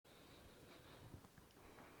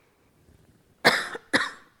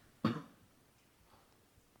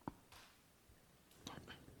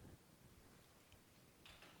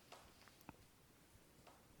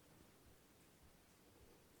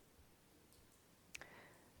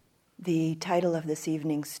The title of this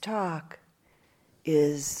evening's talk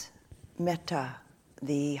is Metta,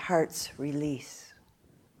 the heart's release.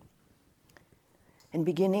 And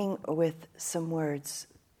beginning with some words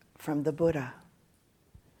from the Buddha,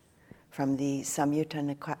 from the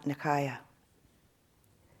Samyutta Nikaya.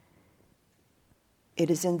 It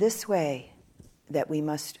is in this way that we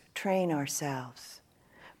must train ourselves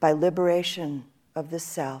by liberation of the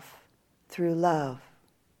self through love.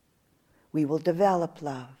 We will develop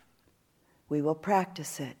love. We will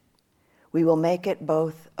practice it. We will make it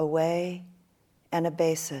both a way and a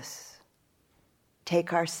basis.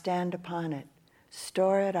 Take our stand upon it,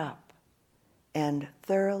 store it up, and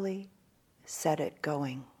thoroughly set it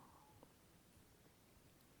going.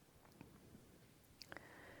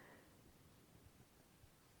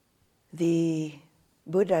 The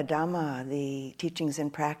Buddha Dhamma, the teachings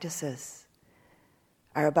and practices,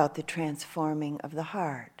 are about the transforming of the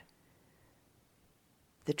heart,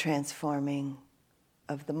 the transforming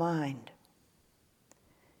of the mind.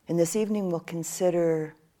 And this evening we'll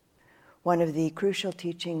consider one of the crucial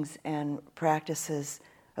teachings and practices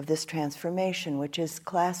of this transformation, which is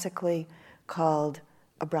classically called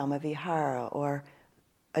a Brahmavihara, or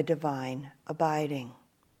a divine abiding.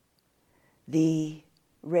 The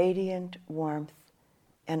radiant warmth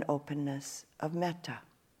and openness of metta,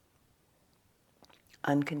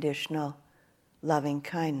 unconditional loving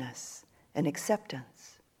kindness and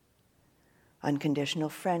acceptance, unconditional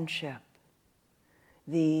friendship,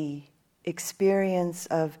 the experience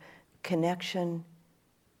of connection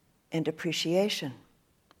and appreciation.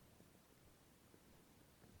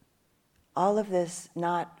 All of this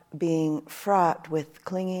not being fraught with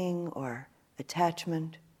clinging or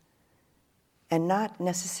attachment, and not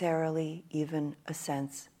necessarily even a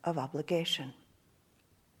sense of obligation.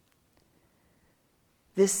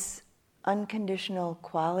 This unconditional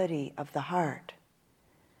quality of the heart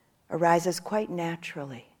arises quite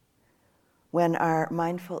naturally when our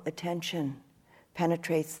mindful attention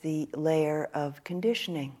penetrates the layer of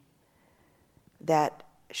conditioning that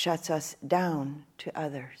shuts us down to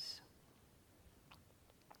others.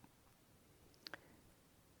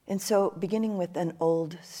 And so, beginning with an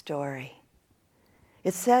old story,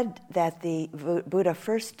 it's said that the Buddha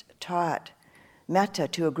first taught metta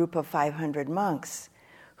to a group of 500 monks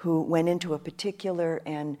who went into a particular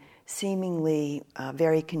and seemingly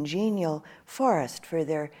very congenial forest for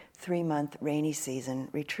their 3-month rainy season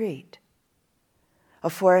retreat. A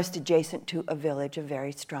forest adjacent to a village of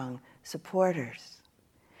very strong supporters,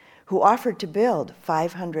 who offered to build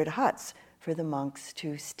 500 huts for the monks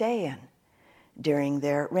to stay in during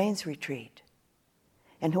their rains retreat,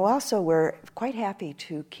 and who also were quite happy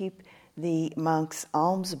to keep the monks'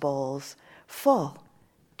 alms bowls full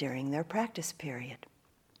during their practice period.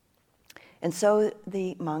 And so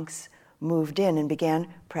the monks moved in and began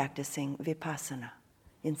practicing vipassana,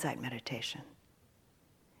 insight meditation.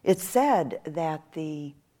 It's said that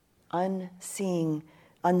the unseen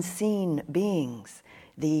beings,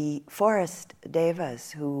 the forest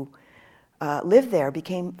devas who lived there,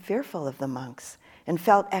 became fearful of the monks and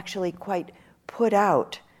felt actually quite put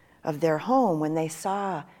out of their home when they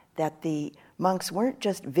saw that the monks weren't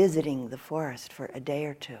just visiting the forest for a day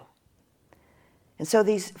or two. And so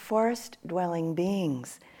these forest-dwelling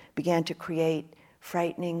beings began to create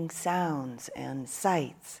frightening sounds and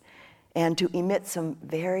sights, and to emit some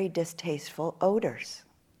very distasteful odors,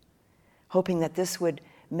 hoping that this would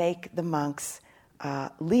make the monks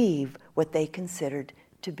leave what they considered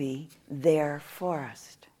to be their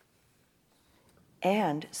forest.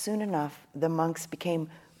 And soon enough, the monks became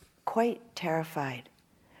quite terrified,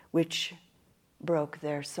 which broke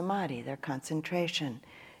their samadhi, their concentration,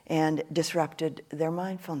 and disrupted their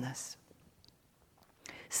mindfulness.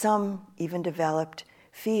 Some even developed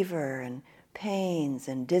fever and pains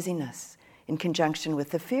and dizziness in conjunction with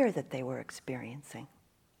the fear that they were experiencing.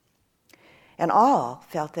 And all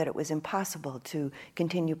felt that it was impossible to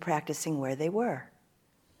continue practicing where they were.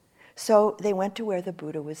 So they went to where the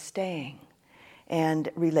Buddha was staying and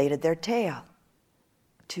related their tale,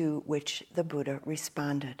 to which the Buddha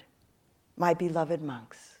responded, "My beloved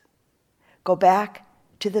monks, go back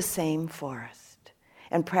to the same forest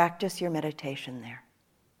and practice your meditation there."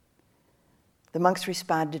 The monks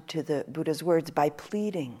responded to the Buddha's words by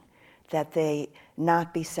pleading that they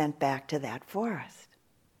not be sent back to that forest,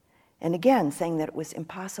 and again saying that it was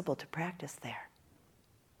impossible to practice there.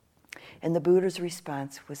 And the Buddha's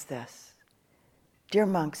response was this: "Dear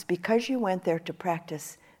monks, because you went there to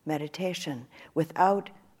practice meditation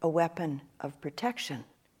without a weapon of protection,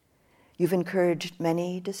 you've encouraged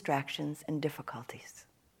many distractions and difficulties.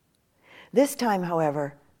 This time,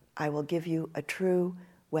 however, I will give you a true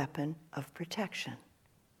weapon of protection.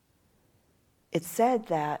 it's said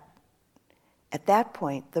that at that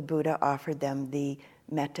point, the Buddha offered them the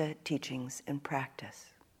Metta teachings and practice.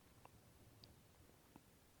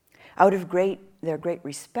 Out of their great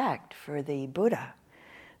respect for the Buddha,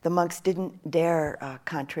 the monks didn't dare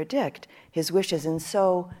contradict his wishes, and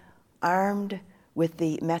so, armed with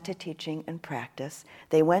the Metta teaching and practice,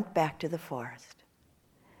 they went back to the forest.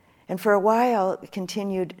 And for a while,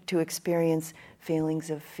 continued to experience feelings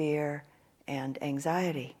of fear and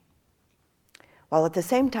anxiety, while at the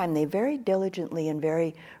same time they very diligently and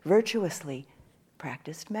very virtuously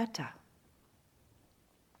practiced metta.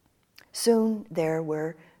 Soon there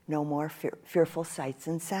were no more fearful sights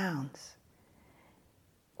and sounds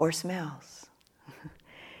or smells.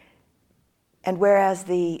 And whereas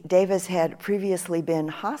the devas had previously been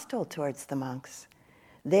hostile towards the monks,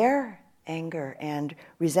 their anger and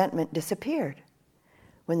resentment disappeared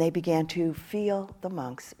when they began to feel the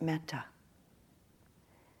monks' metta.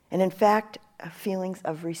 And in fact, feelings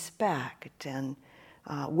of respect and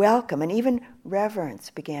welcome and even reverence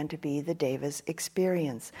began to be the devas'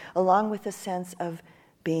 experience, along with a sense of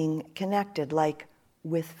being connected, like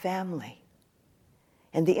with family.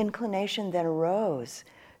 And the inclination then arose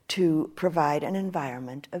to provide an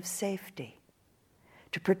environment of safety,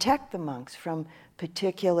 to protect the monks from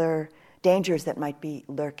particular dangers that might be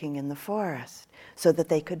lurking in the forest, so that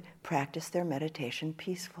they could practice their meditation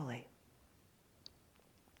peacefully.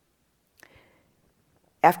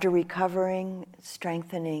 After recovering,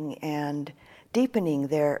 strengthening, and deepening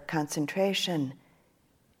their concentration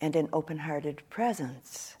and an open-hearted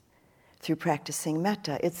presence through practicing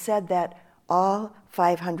metta, it's said that all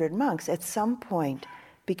 500 monks at some point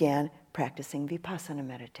began practicing vipassana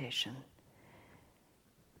meditation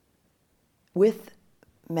with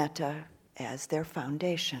metta as their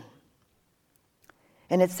foundation.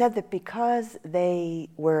 And it's said that because they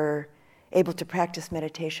were able to practice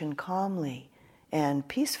meditation calmly and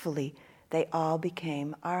peacefully, they all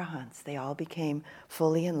became arhants. They all became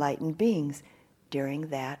fully enlightened beings during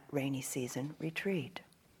that rainy season retreat.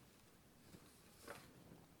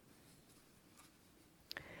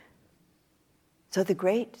 So the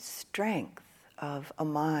great strength of a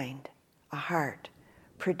mind, a heart,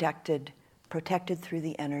 protected through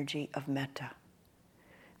the energy of metta.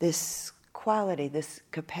 This quality, this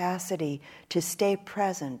capacity to stay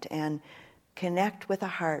present and connect with a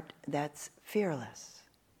heart that's fearless,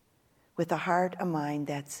 with a mind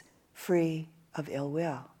that's free of ill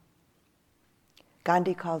will.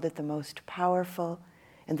 Gandhi called it the most powerful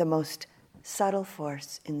and the most subtle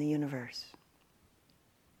force in the universe.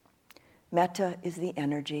 Metta is the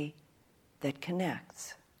energy that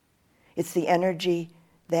connects. It's the energy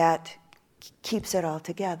that keeps it all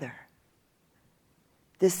together.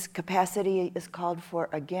 This capacity is called for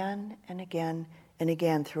again and again and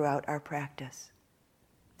again throughout our practice,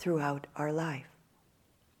 throughout our life.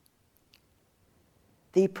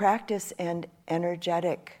 The practice and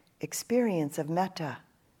energetic experience of metta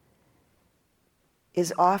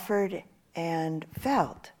is offered and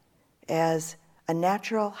felt as a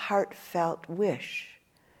natural, heartfelt wish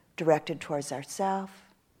directed towards ourselves,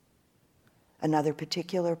 another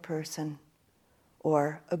particular person,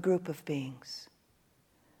 or a group of beings.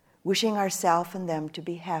 Wishing ourselves and them to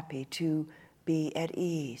be happy, to be at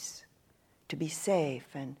ease, to be safe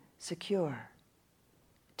and secure,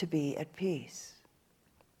 to be at peace.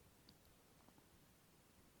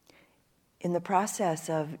 In the process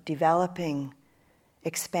of developing,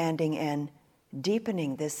 expanding, and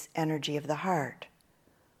deepening this energy of the heart,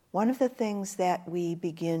 one of the things that we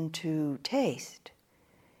begin to taste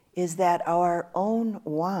is that our own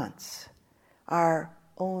wants, our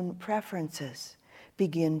own preferences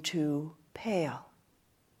begin to pale.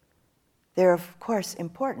 They're, of course,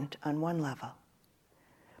 important on one level.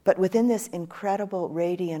 But within this incredible,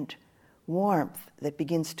 radiant warmth that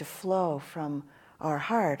begins to flow from our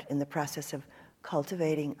heart in the process of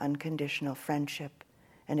cultivating unconditional friendship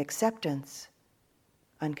and acceptance,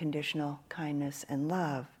 unconditional kindness and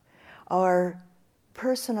love, our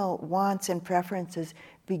personal wants and preferences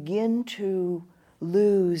begin to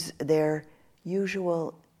lose their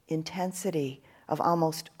usual intensity of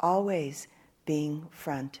almost always being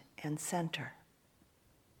front and center.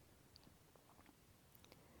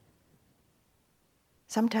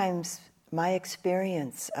 Sometimes my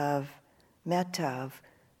experience of metta, of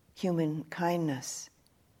human kindness,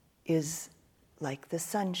 is like the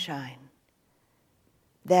sunshine.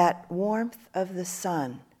 That warmth of the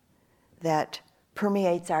sun that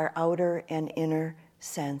permeates our outer and inner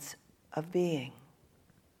sense of being.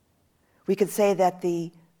 We could say that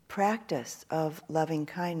the practice of loving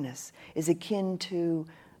kindness is akin to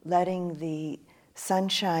letting the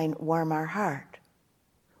sunshine warm our heart,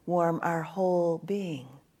 warm our whole being,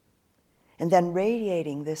 and then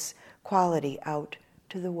radiating this quality out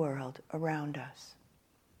to the world around us.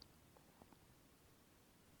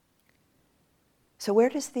 So where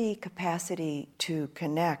does the capacity to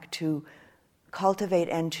connect, to cultivate,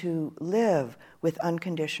 and to live with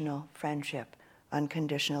unconditional friendship,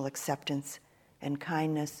 unconditional acceptance, and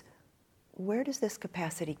kindness, where does this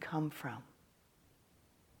capacity come from?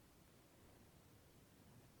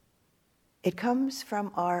 It comes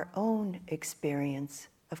from our own experience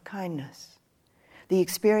of kindness, the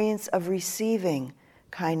experience of receiving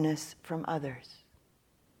kindness from others.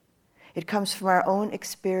 It comes from our own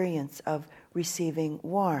experience of receiving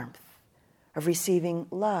warmth, of receiving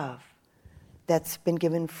love that's been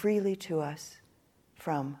given freely to us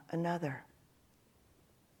from another.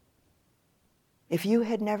 If you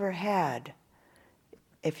had never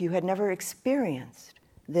experienced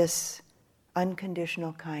this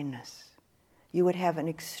unconditional kindness, you would have an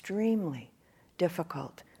extremely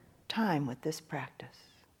difficult time with this practice.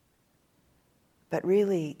 But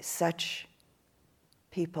really, such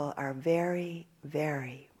people are very,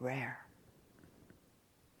 very rare.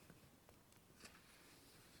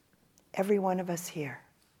 Every one of us here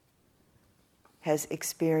has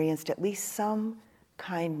experienced at least some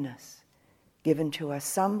kindness given to us,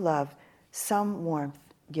 some love, some warmth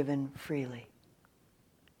given freely.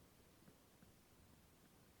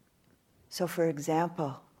 So, for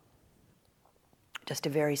example, just a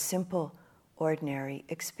very simple, ordinary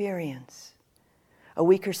experience. A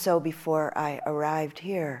week or so before I arrived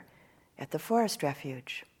here at the Forest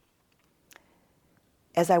Refuge,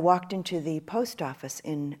 as I walked into the post office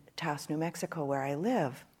in Taos, New Mexico, where I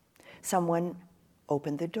live, someone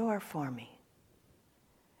opened the door for me.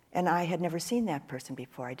 And I had never seen that person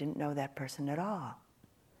before. I didn't know that person at all.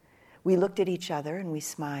 We looked at each other and we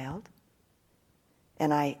smiled.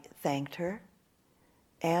 And I thanked her.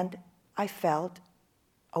 And I felt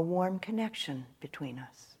a warm connection between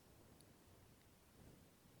us.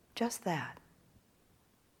 Just that.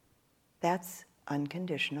 That's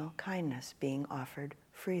unconditional kindness being offered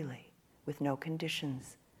freely, with no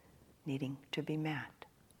conditions needing to be met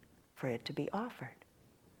for it to be offered.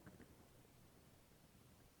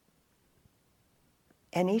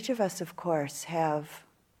 And each of us, of course, have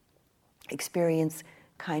experienced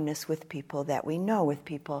kindness with people that we know, with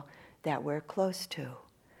people that we're close to.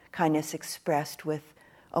 Kindness expressed with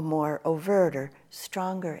a more overt or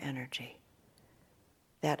stronger energy.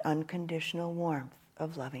 That unconditional warmth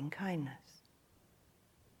of loving kindness.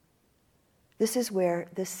 This is where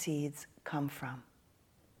the seeds come from.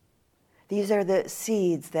 These are the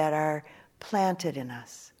seeds that are planted in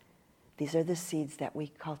us. These are the seeds that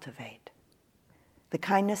we cultivate. The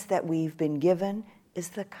kindness that we've been given is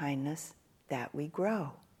the kindness that we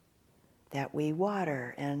grow, that we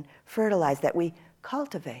water and fertilize, that we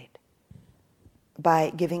cultivate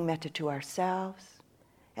by giving metta to ourselves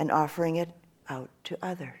and offering it out to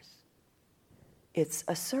others. It's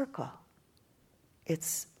a circle.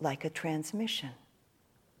 It's like a transmission.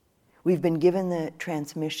 We've been given the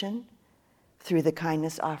transmission through the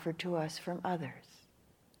kindness offered to us from others.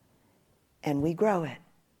 And we grow it.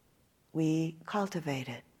 We cultivate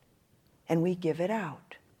it. And we give it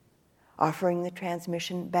out, offering the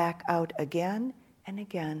transmission back out again and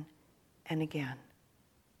again and again.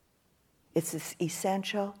 It's this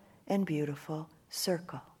essential and beautiful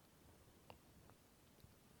circle.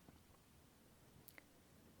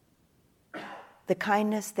 The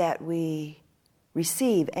kindness that we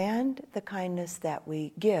receive and the kindness that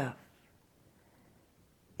we give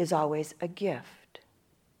is always a gift.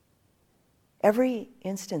 Every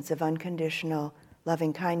instance of unconditional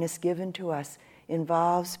loving kindness given to us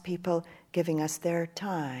involves people giving us their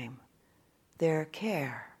time, their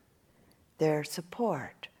care, their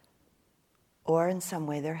support, or in some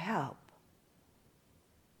way their help.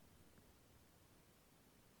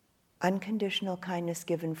 Unconditional kindness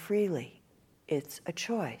given freely, it's a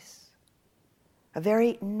choice, a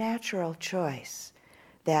very natural choice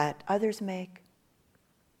that others make,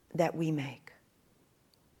 that we make.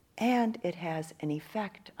 And it has an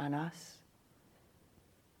effect on us.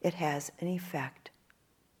 It has an effect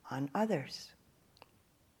on others.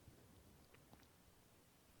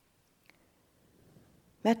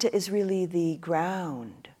 Metta is really the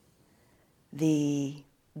ground, the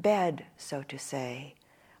bed, so to say,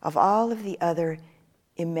 of all of the other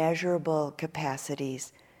immeasurable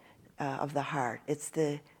capacities of the heart. It's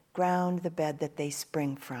the ground, the bed that they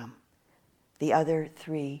spring from. The other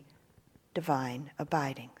three divine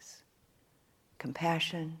abidings: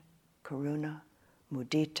 compassion, karuna,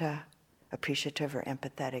 mudita, appreciative or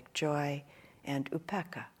empathetic joy, and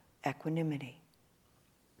upekkha, equanimity.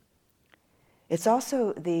 It's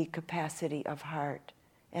also the capacity of heart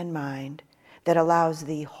and mind that allows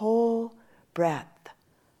the whole breadth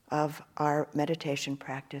of our meditation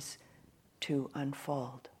practice to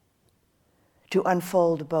unfold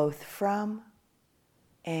both from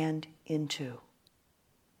and into.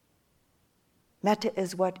 Metta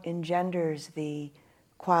is what engenders the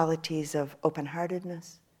qualities of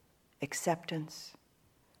open-heartedness, acceptance,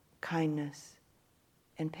 kindness,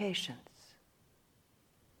 and patience.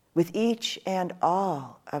 With each and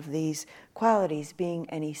all of these qualities being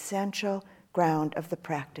an essential ground of the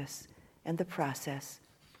practice and the process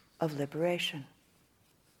of liberation.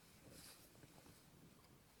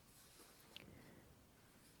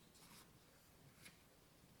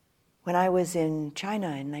 When I was in China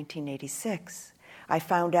in 1986, I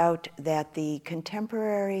found out that the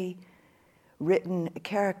contemporary written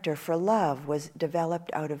character for love was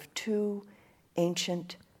developed out of two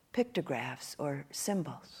ancient pictographs or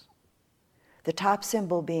symbols. The top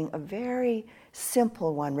symbol being a very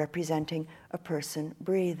simple one representing a person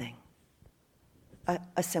breathing,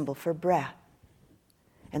 a symbol for breath.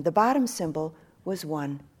 And the bottom symbol was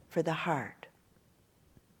one for the heart.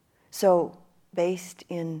 So, based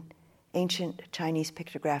in ancient Chinese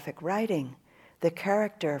pictographic writing, the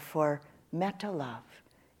character for metta love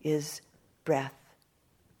is breath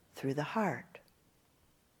through the heart.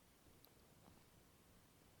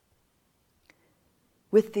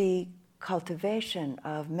 With the cultivation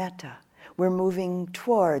of metta, we're moving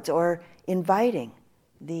towards or inviting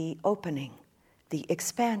the opening, the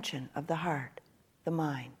expansion of the heart, the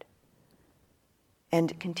mind.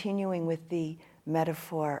 And continuing with the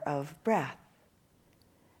metaphor of breath,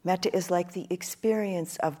 metta is like the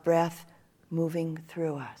experience of breath moving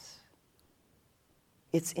through us.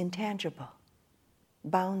 It's intangible,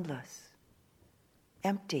 boundless,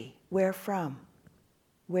 empty. Where from?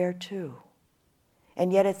 Where to?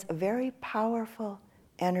 And yet it's a very powerful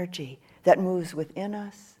energy that moves within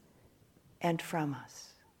us and from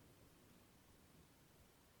us.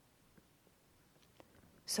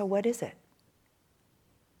 So what is it?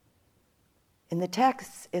 In the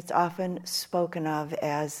texts, it's often spoken of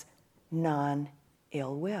as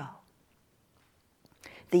non-ill will.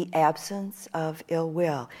 The absence of ill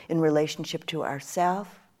will in relationship to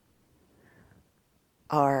ourself,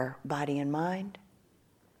 our body and mind,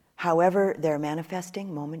 however they're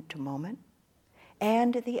manifesting moment to moment,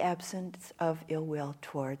 and the absence of ill will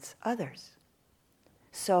towards others.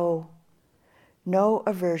 So, no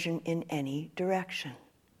aversion in any direction,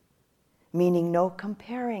 meaning no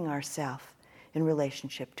comparing ourselves in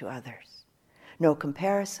relationship to others. No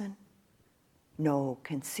comparison, no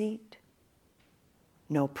conceit,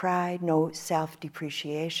 no pride, no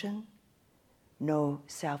self-depreciation, no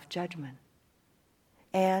self-judgment,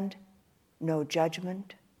 and no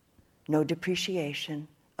judgment, no depreciation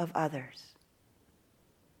of others.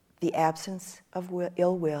 The absence of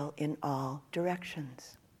ill will in all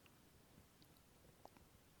directions.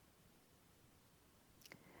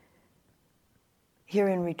 Here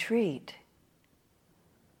in retreat,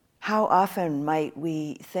 how often might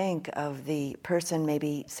we think of the person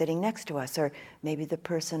maybe sitting next to us, or maybe the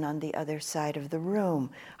person on the other side of the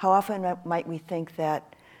room? How often might we think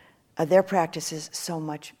that their practice is so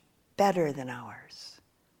much better than ours?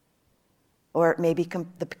 Or maybe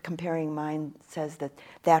the comparing mind says that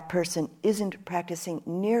that person isn't practicing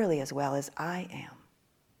nearly as well as I am.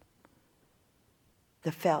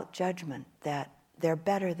 The felt judgment that they're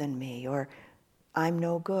better than me, or I'm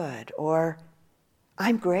no good, or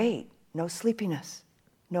I'm great, no sleepiness,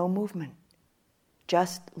 no movement.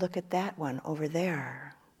 Just look at that one over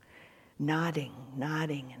there, nodding,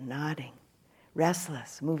 nodding, and nodding,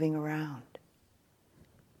 restless, moving around,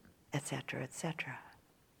 etc., etc.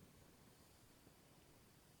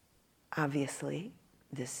 Obviously,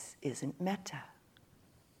 this isn't metta.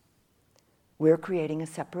 We're creating a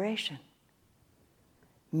separation.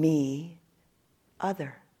 Me,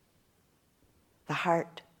 other. The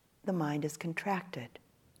heart, the mind is contracted.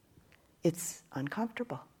 It's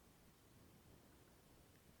uncomfortable.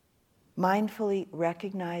 Mindfully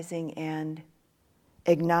recognizing and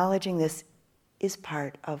acknowledging this is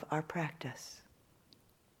part of our practice.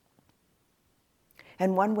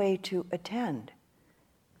 And one way to attend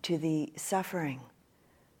to the suffering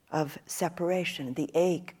of separation, the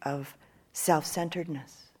ache of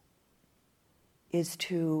self-centeredness, is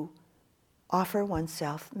to offer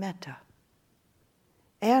oneself metta,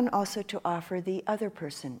 and also to offer the other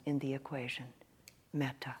person in the equation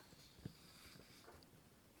metta.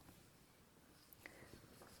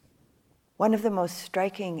 One of the most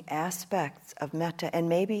striking aspects of metta, and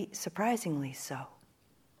maybe surprisingly so,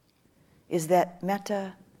 is that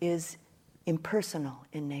metta is impersonal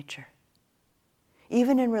in nature.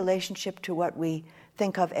 even in relationship to what we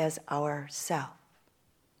think of as our self,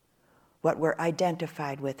 what we're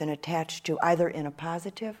identified with and attached to either in a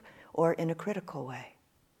positive or in a critical way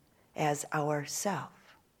as our self,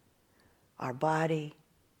 our body,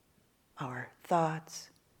 our thoughts,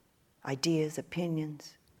 ideas,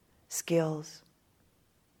 opinions, skills,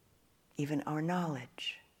 even our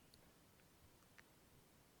knowledge.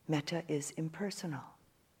 Metta is impersonal.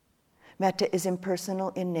 Metta is impersonal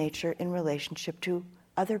in nature in relationship to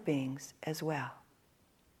other beings as well.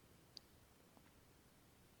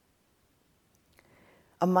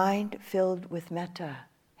 A mind filled with metta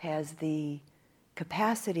has the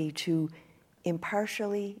capacity to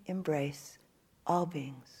impartially embrace all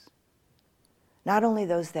beings. Not only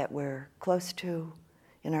those that we're close to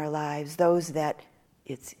in our lives, those that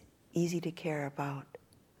it's easy to care about,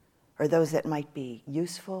 or those that might be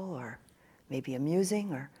useful or maybe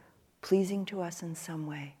amusing or pleasing to us in some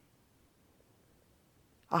way.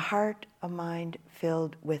 A mind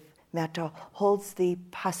filled with metta holds the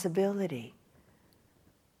possibility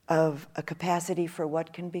of a capacity for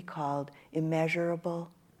what can be called immeasurable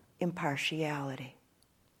impartiality.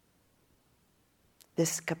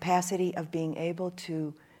 This capacity of being able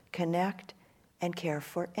to connect and care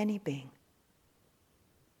for any being,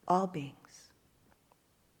 all beings.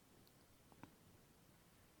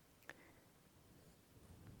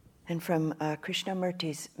 And from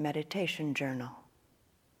Krishnamurti's meditation journal.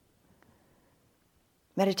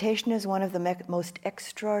 Meditation is one of the most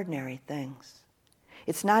extraordinary things.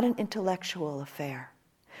 It's not an intellectual affair,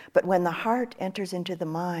 but when the heart enters into the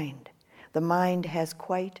mind has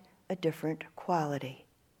quite a different quality.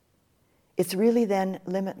 It's really then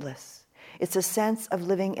limitless. It's a sense of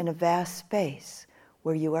living in a vast space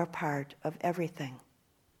where you are part of everything.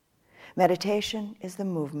 Meditation is the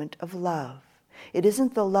movement of love. It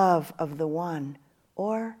isn't the love of the one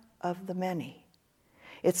or of the many.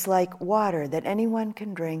 It's like water that anyone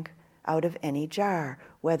can drink out of any jar,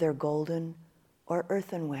 whether golden or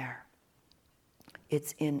earthenware.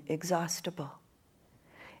 It's inexhaustible.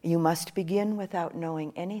 You must begin without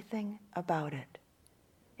knowing anything about it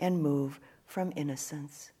and move from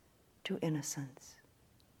innocence to innocence.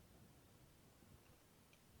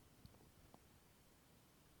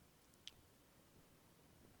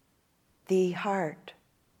 The heart,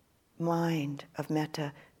 mind of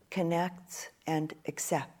metta connects and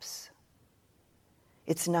accepts.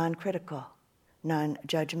 It's non-critical,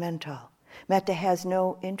 non-judgmental. Metta has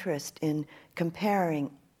no interest in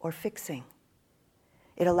comparing or fixing.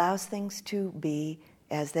 It allows things to be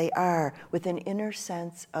as they are, with an inner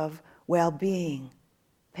sense of well-being,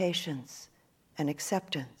 patience, and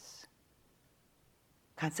acceptance.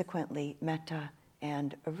 Consequently, metta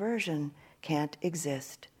and aversion can't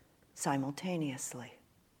exist simultaneously.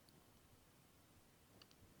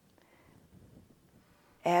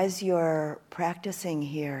 As you're practicing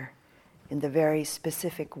here in the very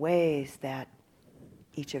specific ways that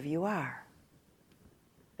each of you are,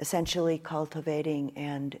 essentially cultivating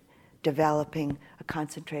and developing a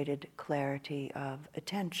concentrated clarity of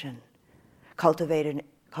attention,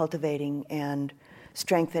 cultivating and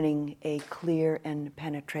strengthening a clear and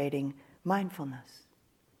penetrating mindfulness.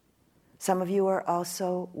 Some of you are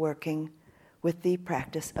also working with the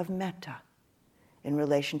practice of metta in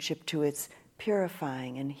relationship to its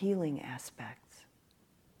purifying and healing aspects.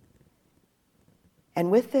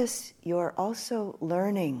 And with this, you're also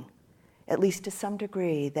learning, at least to some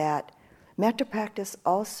degree, that metta practice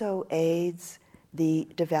also aids the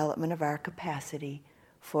development of our capacity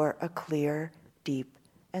for a clear, deep,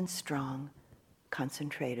 and strong,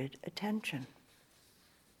 concentrated attention.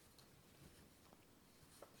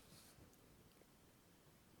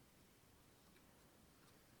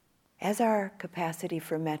 As our capacity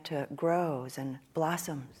for metta grows and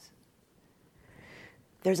blossoms,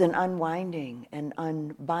 there's an unwinding and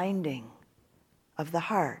unbinding of the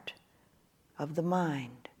heart, of the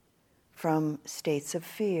mind, from states of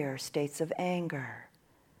fear, states of anger,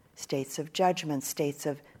 states of judgment, states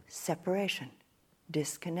of separation,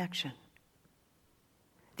 disconnection.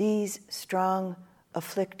 These strong,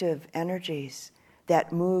 afflictive energies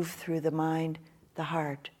that move through the mind, the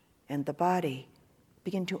heart, and the body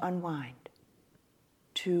begin to unwind,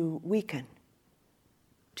 to weaken,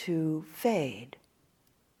 to fade,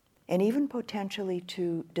 and even potentially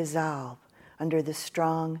to dissolve under the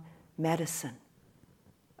strong medicine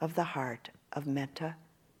of the heart of metta,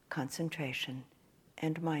 concentration,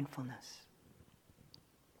 and mindfulness.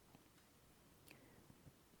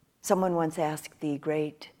 Someone once asked the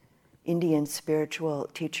great Indian spiritual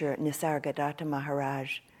teacher Nisargadatta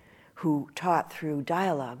Maharaj, who taught through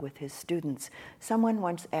dialogue with his students, someone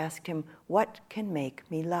once asked him, "What can make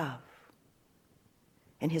me love?"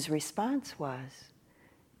 And his response was,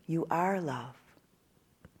 you are love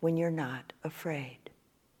when you're not afraid.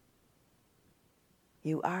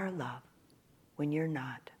 You are love when you're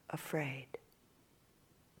not afraid.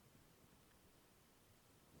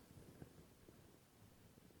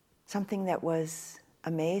 Something that was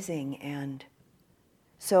amazing and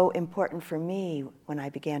so important for me when I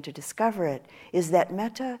began to discover it is that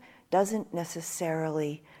metta doesn't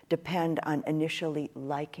necessarily depend on initially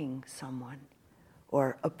liking someone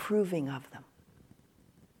or approving of them.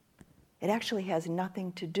 It actually has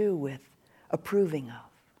nothing to do with approving of.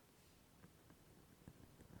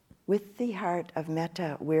 With the heart of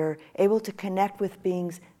metta, we're able to connect with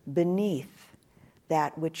beings beneath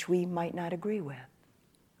that which we might not agree with,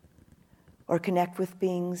 or connect with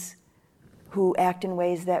beings who act in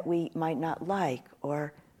ways that we might not like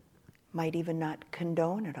or might even not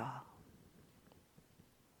condone at all.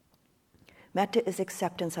 Metta is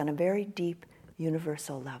acceptance on a very deep,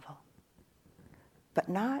 universal level, but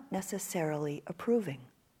not necessarily approving.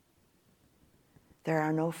 There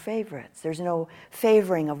are no favorites. There's no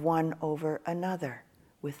favoring of one over another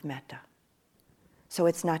with metta. So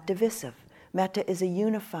it's not divisive. Metta is a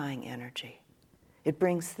unifying energy. It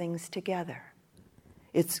brings things together.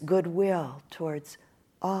 It's goodwill towards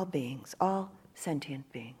all beings, all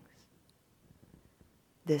sentient beings.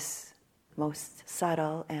 This most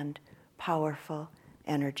subtle and powerful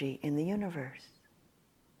energy in the universe.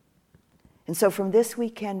 And so from this we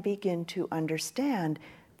can begin to understand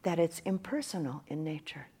that it's impersonal in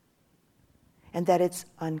nature and that it's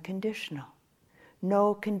unconditional.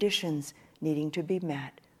 No conditions needing to be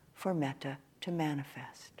met for metta to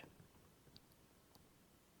manifest.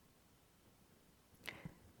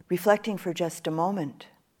 Reflecting for just a moment,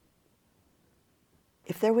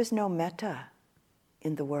 if there was no metta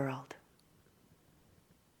in the world,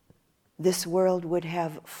 this world would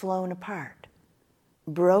have flown apart,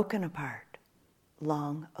 broken apart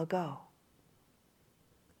long ago.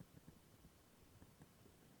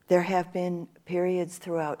 There have been periods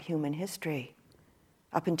throughout human history,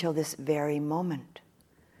 up until this very moment,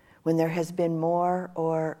 when there has been more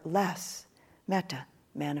or less metta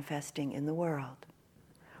manifesting in the world.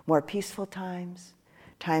 More peaceful times,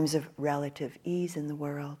 times of relative ease in the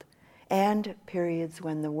world, and periods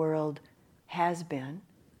when the world has been,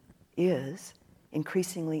 is,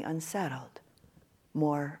 increasingly unsettled,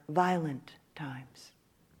 more violent times.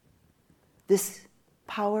 This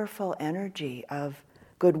powerful energy of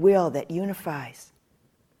goodwill that unifies,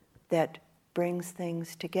 that brings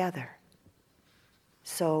things together,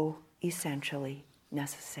 so essentially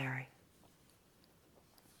necessary.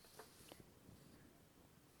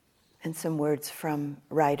 And some words from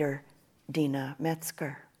writer Dina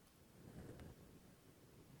Metzger.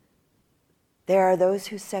 There are those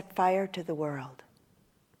who set fire to the world.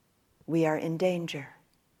 We are in danger.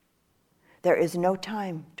 There is no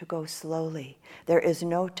time to go slowly. There is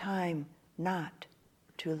no time not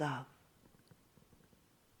to love.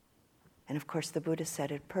 And of course the Buddha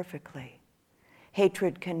said it perfectly.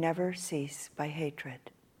 Hatred can never cease by hatred.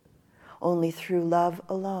 Only through love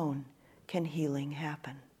alone can healing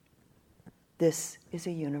happen. This is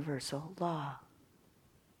a universal law.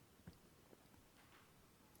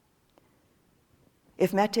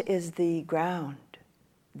 If metta is the ground,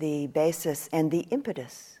 the basis, and the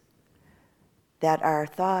impetus that our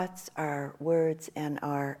thoughts, our words, and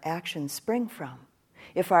our actions spring from,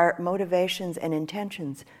 if our motivations and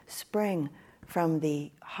intentions spring from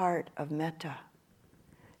the heart of metta,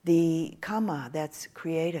 the kamma that's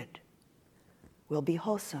created will be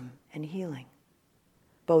wholesome and healing,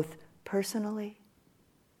 both personally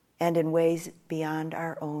and in ways beyond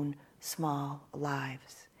our own small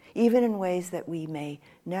lives, even in ways that we may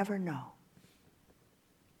never know.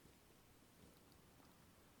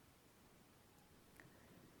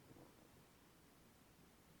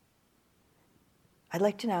 I'd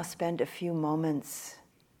like to now spend a few moments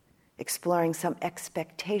exploring some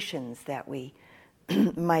expectations that we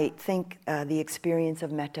might think the experience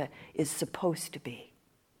of metta is supposed to be.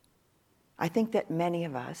 I think that many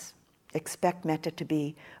of us expect metta to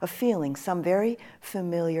be a feeling, some very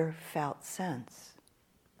familiar felt sense.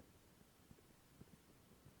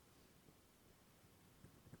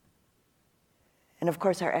 And of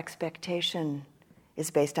course our expectation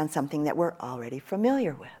is based on something that we're already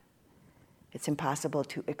familiar with. It's impossible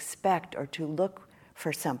to expect or to look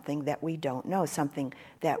for something that we don't know, something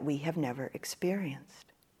that we have never experienced.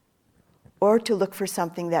 Or to look for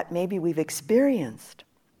something that maybe we've experienced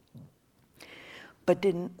but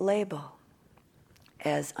didn't label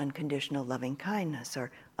as unconditional loving kindness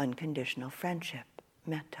or unconditional friendship,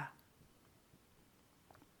 metta.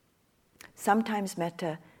 Sometimes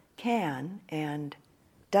metta can and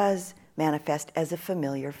does manifest as a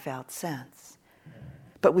familiar felt sense.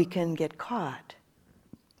 But we can get caught.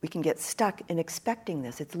 We can get stuck in expecting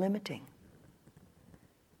this. It's limiting.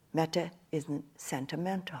 Metta isn't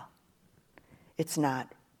sentimental. It's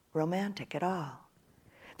not romantic at all.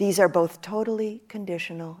 These are both totally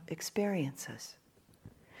conditional experiences.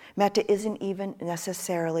 Metta isn't even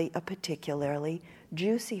necessarily a particularly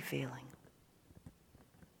juicy feeling.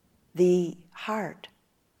 The heart,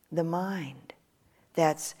 the mind,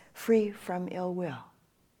 that's free from ill will,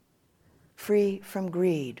 free from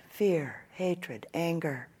greed, fear, hatred,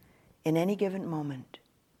 anger, in any given moment,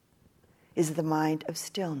 is the mind of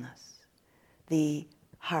stillness, the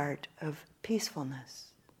heart of peacefulness.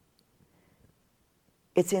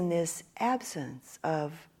 It's in this absence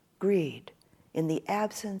of greed, in the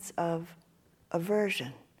absence of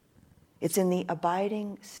aversion. It's in the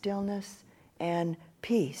abiding stillness and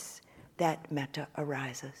peace that metta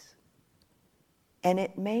arises. And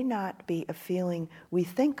it may not be a feeling we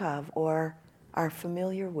think of or are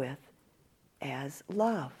familiar with as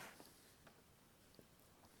love.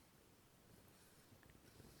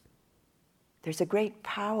 There's a great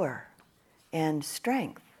power and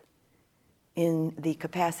strength in the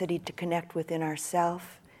capacity to connect within ourselves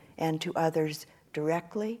and to others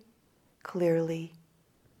directly, clearly,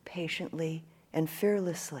 patiently, and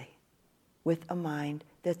fearlessly with a mind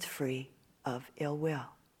that's free of ill will.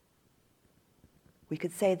 We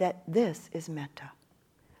could say that this is metta,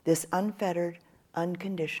 this unfettered,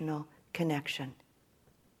 unconditional connection.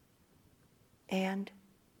 And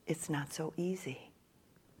it's not so easy.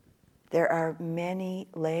 There are many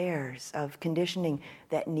layers of conditioning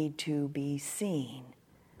that need to be seen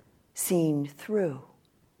through,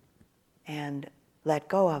 and let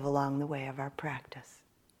go of along the way of our practice.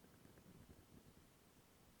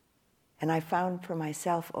 And I found for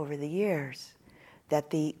myself over the years that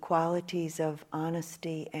the qualities of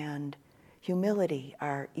honesty and humility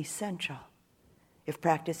are essential if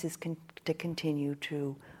practice is to continue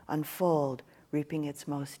to unfold, reaping its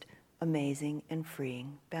most amazing and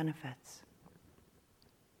freeing benefits.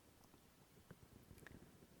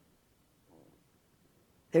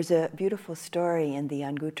 There's a beautiful story in the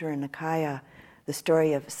Anguttara Nikaya, the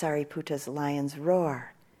story of Sariputta's lion's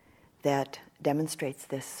roar, that demonstrates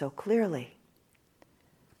this so clearly.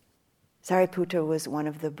 Sariputta was one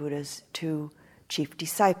of the Buddha's two chief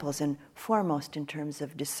disciples and foremost in terms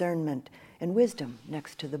of discernment and wisdom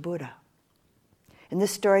next to the Buddha. And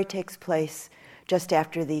this story takes place just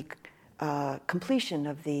after the completion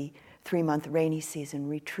of the 3-month rainy season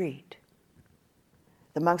retreat.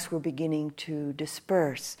 The monks were beginning to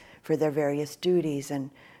disperse for their various duties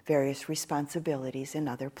and various responsibilities in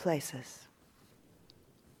other places.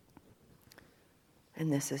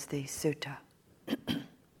 And this is the sutta.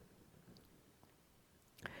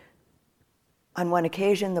 On one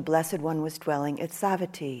occasion, the Blessed One was dwelling at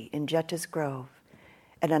Savatthi in Jeta's Grove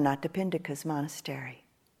at Anathapindika's monastery.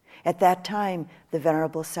 At that time, the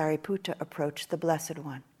Venerable Sariputta approached the Blessed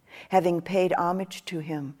One. Having paid homage to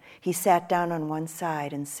him, he sat down on one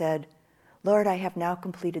side and said, "Lord, I have now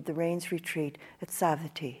completed the rains retreat at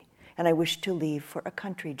Savatthi, and I wish to leave for a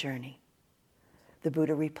country journey." The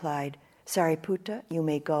Buddha replied, "Sariputta, you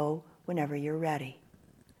may go whenever you're ready."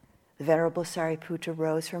 The Venerable Sariputta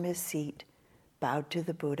rose from his seat, bowed to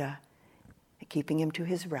the Buddha, keeping him to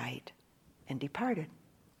his right, and departed.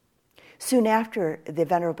 Soon after the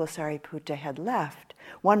Venerable Sariputta had left,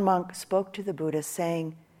 one monk spoke to the Buddha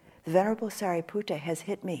saying, "The Venerable Sariputta has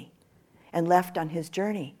hit me," and left on his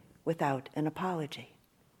journey without an apology.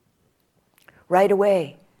 Right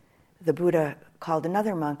away, the Buddha called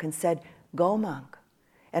another monk and said, "Go, monk,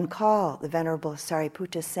 and call the Venerable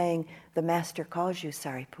Sariputta, saying, 'The Master calls you,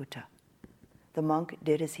 Sariputta.'" The monk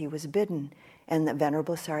did as he was bidden, and the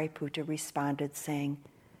Venerable Sariputta responded, saying,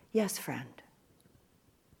 "Yes, friend."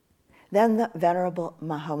 Then the Venerable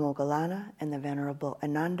Mahamoggallana and the Venerable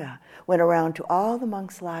Ananda went around to all the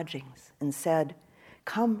monks' lodgings and said,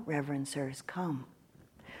 "Come, Reverend Sirs, come.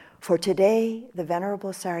 For today the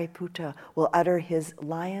Venerable Sariputta will utter his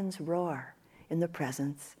lion's roar in the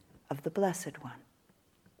presence of the Blessed One."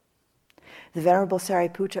 The Venerable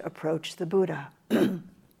Sariputta approached the Buddha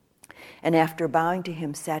and after bowing to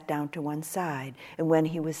him sat down to one side. And when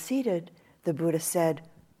he was seated, the Buddha said,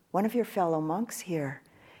 "One of your fellow monks here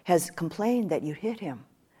has complained that you hit him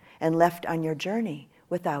and left on your journey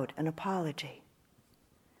without an apology."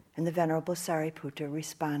 And the Venerable Sariputta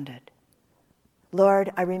responded,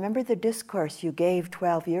 "Lord, I remember the discourse you gave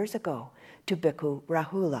 12 years ago to Bhikkhu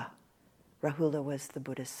Rahula." Rahula was the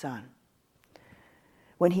Buddha's son.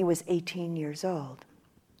 "When he was 18 years old.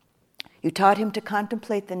 You taught him to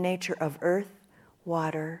contemplate the nature of earth,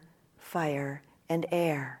 water, fire, and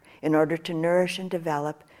air in order to nourish and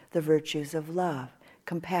develop the virtues of love,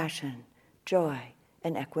 compassion, joy,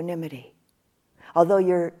 and equanimity. Although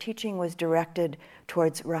your teaching was directed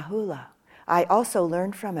towards Rahula, I also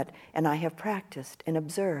learned from it, and I have practiced and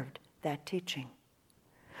observed that teaching.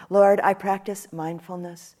 Lord, I practice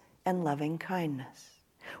mindfulness and loving kindness.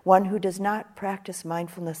 One who does not practice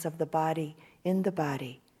mindfulness of the body in the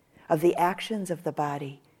body, of the actions of the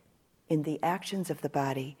body in the actions of the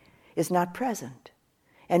body, is not present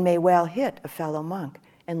and may well hit a fellow monk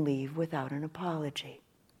and leave without an apology.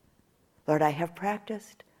 Lord, I have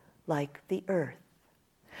practiced like the earth.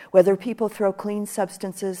 Whether people throw clean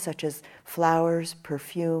substances such as flowers,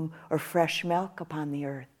 perfume, or fresh milk upon the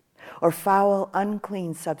earth, or foul,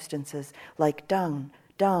 unclean substances like dung,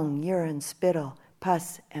 urine, spittle,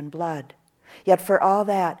 pus, and blood, yet for all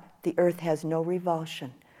that, the earth has no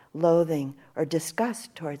revulsion, loathing, or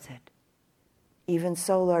disgust towards it. Even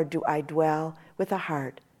so, Lord, do I dwell with a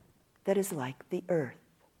heart that is like the earth,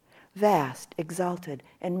 vast, exalted,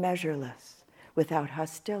 and measureless, without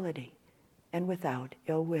hostility and without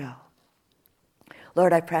ill will.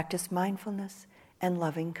 Lord, I practice mindfulness and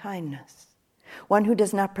loving kindness. One who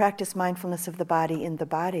does not practice mindfulness of the body in the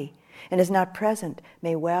body and is not present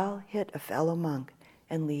may well hit a fellow monk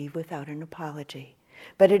and leave without an apology.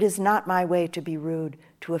 But it is not my way to be rude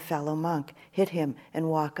to a fellow monk, hit him, and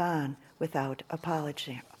walk on without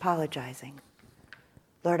apologizing.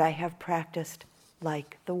 Lord, I have practiced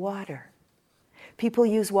like the water. People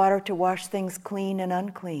use water to wash things clean and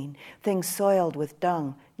unclean, things soiled with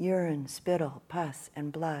dung, urine, spittle, pus,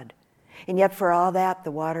 and blood. And yet for all that,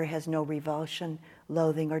 the water has no revulsion,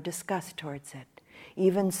 loathing, or disgust towards it.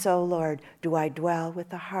 Even so, Lord, do I dwell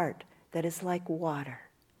with a heart that is like water,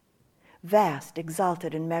 vast,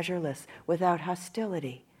 exalted, and measureless, without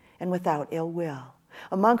hostility and without ill will.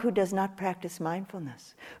 A monk who does not practice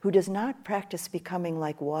mindfulness, who does not practice becoming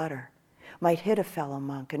like water, might hit a fellow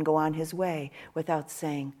monk and go on his way without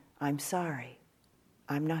saying, I'm sorry,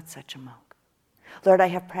 I'm not such a monk. Lord, I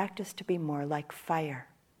have practiced to be more like fire.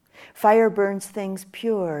 Fire burns things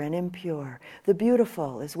pure and impure, the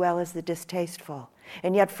beautiful as well as the distasteful,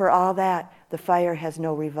 and yet for all that, the fire has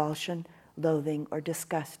no revulsion, loathing, or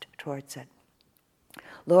disgust towards it.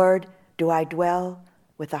 Lord, do I dwell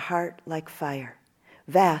with a heart like fire,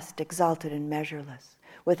 vast, exalted, and measureless,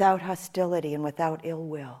 without hostility and without ill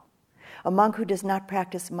will. A monk who does not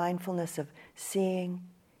practice mindfulness of seeing,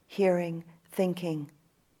 hearing, thinking,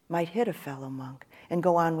 might hit a fellow monk and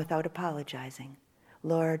go on without apologizing.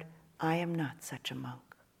 Lord, I am not such a monk.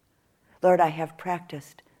 Lord, I have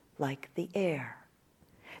practiced like the air.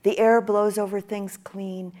 The air blows over things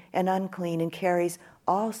clean and unclean and carries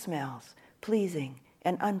all smells, pleasing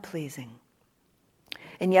and unpleasing.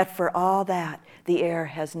 And yet for all that, the air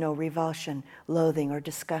has no revulsion, loathing, or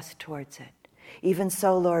disgust towards it. Even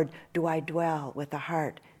so, Lord, do I dwell with a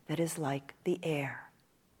heart that is like the air,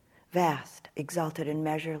 vast, exalted, and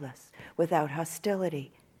measureless, without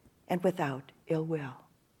hostility and without ill will.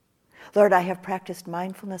 Lord, I have practiced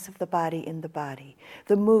mindfulness of the body in the body,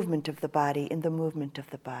 the movement of the body in the movement of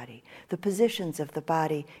the body, the positions of the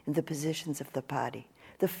body in the positions of the body,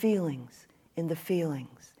 the feelings in the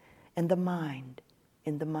feelings, and the mind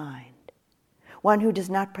in the mind. One who does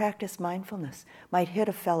not practice mindfulness might hit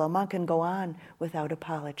a fellow monk and go on without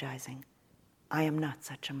apologizing. I am not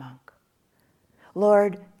such a monk.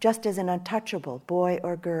 Lord, just as an untouchable boy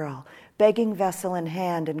or girl, begging vessel in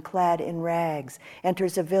hand and clad in rags,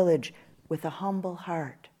 enters a village with a humble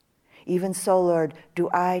heart, even so, Lord, do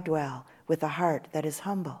I dwell with a heart that is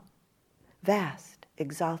humble, vast,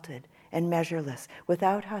 exalted, and measureless,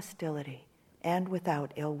 without hostility and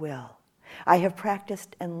without ill will. I have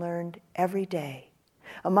practiced and learned every day.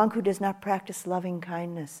 A monk who does not practice loving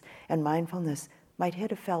kindness and mindfulness might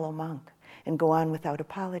hit a fellow monk and go on without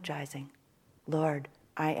apologizing. Lord,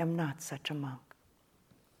 I am not such a monk.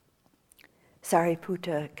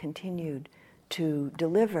 Sariputta continued to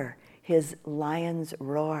deliver his lion's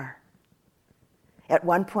roar. At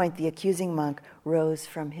one point, the accusing monk rose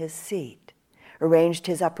from his seat, arranged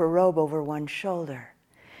his upper robe over one shoulder,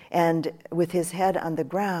 and with his head on the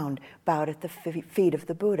ground, bowed at the feet of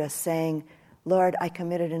the Buddha, saying, Lord, I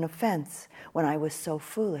committed an offense when I was so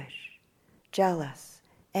foolish, jealous,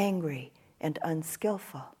 angry, and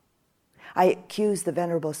unskillful. I accuse the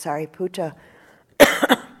Venerable Sariputta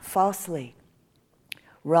falsely,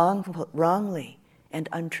 wrongly, and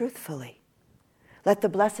untruthfully. Let the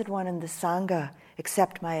Blessed One and the Sangha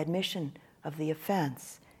accept my admission of the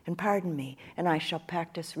offense and pardon me, and I shall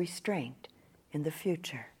practice restraint in the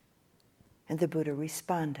future. And the Buddha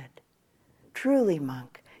responded, Truly,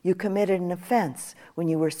 monk, you committed an offense when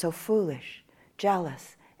you were so foolish,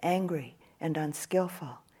 jealous, angry, and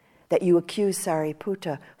unskillful, that you accuse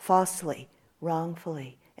Sariputta falsely,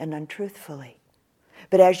 wrongfully, and untruthfully.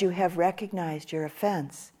 But as you have recognized your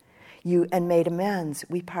offense, and made amends,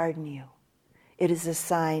 we pardon you. It is a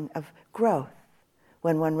sign of growth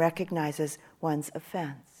when one recognizes one's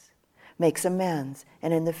offense, makes amends,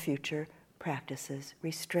 and in the future practices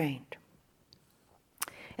restraint.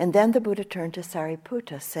 And then the Buddha turned to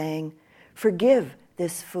Sariputta, saying, "Forgive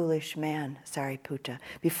this foolish man, Sariputta,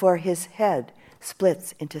 before his head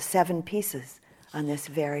splits into 7 pieces on this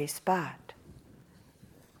very spot."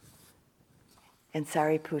 And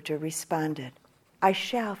Sariputta responded, "I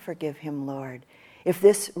shall forgive him, Lord, if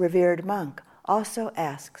this revered monk also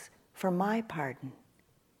asks for my pardon,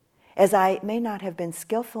 as I may not have been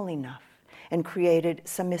skillful enough and created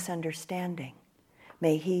some misunderstanding.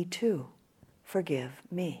 May he too forgive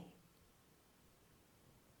me."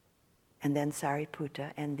 And then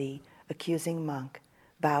Sariputta and the accusing monk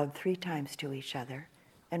bowed 3 times to each other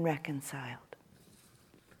and reconciled.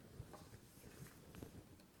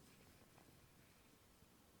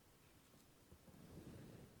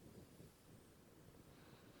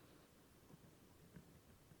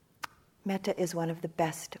 Metta is one of the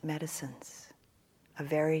best medicines, a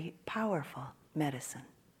very powerful medicine.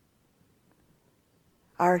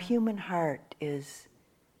 Our human heart is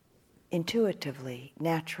intuitively,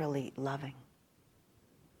 naturally loving.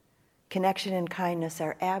 Connection and kindness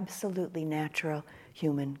are absolutely natural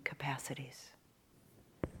human capacities.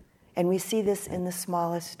 And we see this in the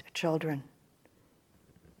smallest children.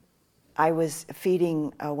 I was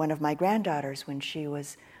feeding one of my granddaughters when she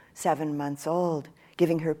was 7 months old,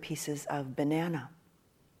 giving her pieces of banana.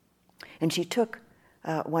 And she took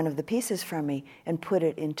one of the pieces from me and put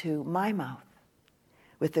it into my mouth,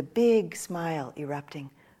 with a big smile erupting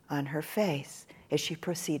on her face as she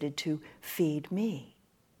proceeded to feed me.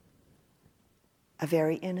 A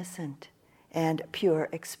very innocent and pure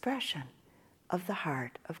expression of the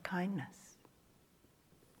heart of kindness.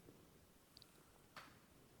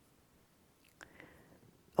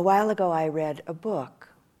 A while ago I read a book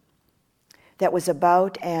that was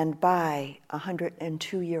about and by a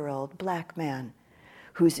 102-year-old black man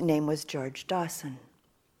whose name was George Dawson.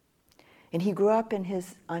 And he grew up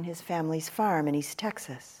on his family's farm in East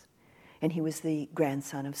Texas, and he was the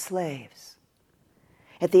grandson of slaves.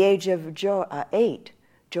 At the age of 8,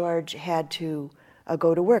 George had to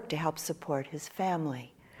go to work to help support his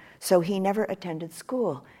family. So he never attended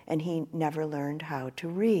school, and he never learned how to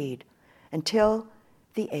read until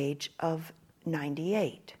the age of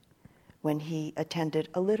 98, when he attended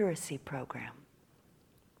a literacy program.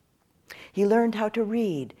 He learned how to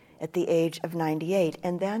read at the age of 98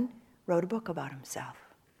 and then wrote a book about himself.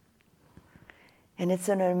 And it's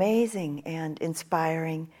an amazing and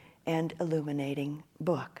inspiring and illuminating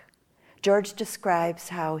book. George describes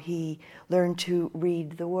how he learned to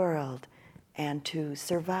read the world and to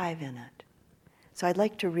survive in it. So I'd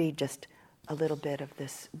like to read just a little bit of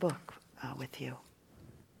this book with you.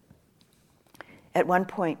 At one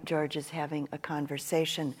point, George is having a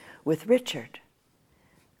conversation with Richard.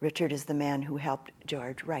 Richard is the man who helped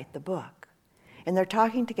George write the book. And they're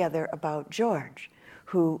talking together about George,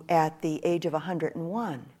 who at the age of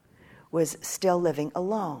 101 was still living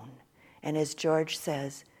alone, and as George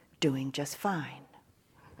says, doing just fine.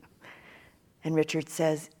 And Richard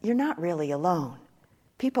says, "You're not really alone.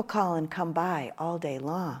 People call and come by all day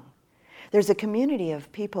long. There's a community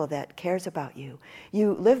of people that cares about you.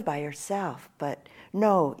 You live by yourself, but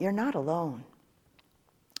no, you're not alone."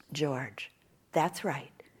 George, "That's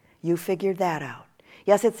right. You figured that out.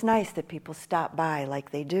 Yes, it's nice that people stop by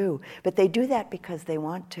like they do, but they do that because they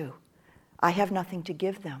want to. I have nothing to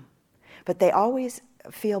give them, but they always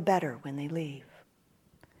feel better when they leave."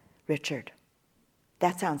 Richard,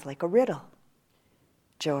 "That sounds like a riddle."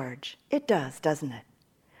 George, "It does, doesn't it?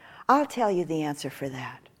 I'll tell you the answer for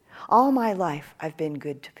that. All my life, I've been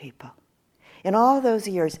good to people. In all those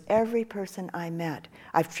years, every person I met,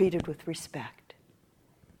 I've treated with respect.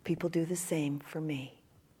 People do the same for me."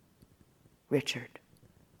 Richard,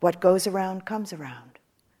 "What goes around comes around."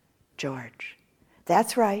 George,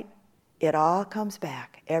 "That's right. It all comes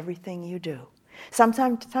back, everything you do.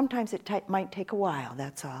 Sometimes it might take a while,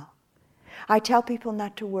 that's all. I tell people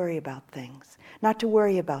not to worry about things, not to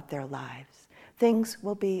worry about their lives. Things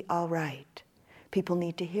will be all right. People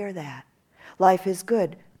need to hear that. Life is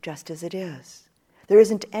good just as it is. There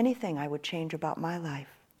isn't anything I would change about my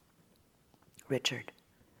life." Richard,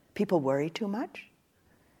 "People worry too much?"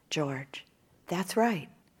 George, "That's right.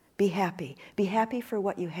 Be happy. Be happy for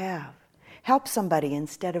what you have. Help somebody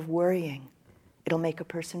instead of worrying. It'll make a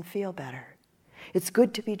person feel better. It's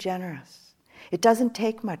good to be generous. It doesn't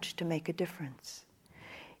take much to make a difference.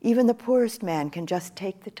 Even the poorest man can just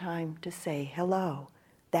take the time to say hello.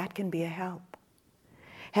 That can be a help.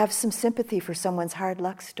 Have some sympathy for someone's hard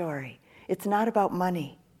luck story. It's not about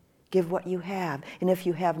money. Give what you have. And if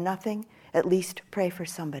you have nothing, at least pray for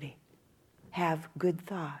somebody. Have good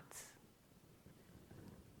thoughts.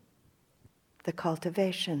 The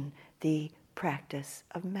cultivation, the practice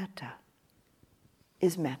of metta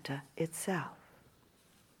is metta itself.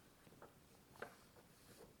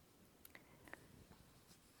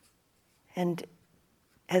 And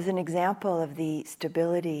as an example of the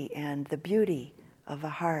stability and the beauty of a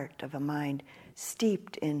heart, of a mind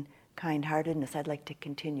steeped in kind-heartedness, I'd like to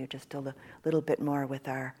continue just a little bit more with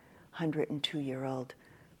our 102-year-old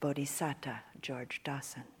Bodhisattva, George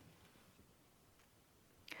Dawson.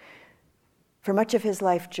 For much of his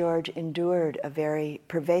life, George endured a very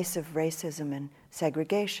pervasive racism and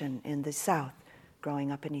segregation in the South,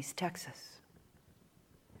 growing up in East Texas.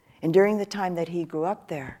 And during the time that he grew up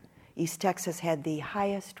there, East Texas had the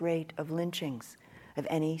highest rate of lynchings of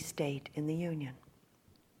any state in the Union.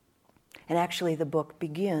 And actually, the book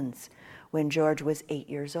begins when George was 8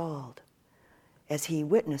 years old, as he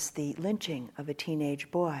witnessed the lynching of a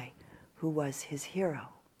teenage boy who was his hero.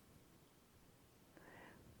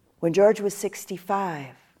 When George was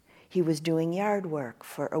 65, he was doing yard work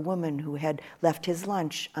for a woman who had left his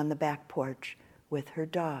lunch on the back porch with her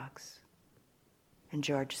dogs. And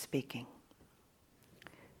George speaking,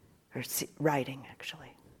 or writing,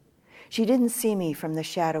 actually. She didn't see me from the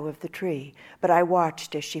shadow of the tree, but I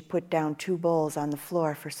watched as she put down 2 bowls on the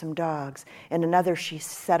floor for some dogs, and another she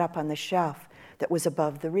set up on the shelf that was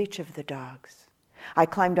above the reach of the dogs. I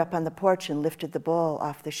climbed up on the porch and lifted the bowl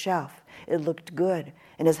off the shelf. It looked good,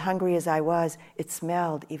 and as hungry as I was, it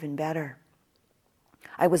smelled even better.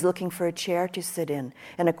 I was looking for a chair to sit in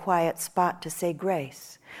and a quiet spot to say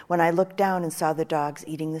grace when I looked down and saw the dogs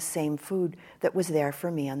eating the same food that was there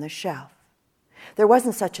for me on the shelf. There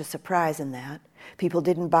wasn't such a surprise in that. People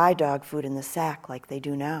didn't buy dog food in the sack like they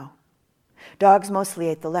do now. Dogs mostly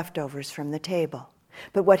ate the leftovers from the table.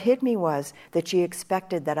 But what hit me was that she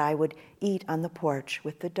expected that I would eat on the porch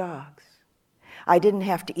with the dogs. I didn't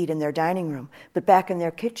have to eat in their dining room, but back in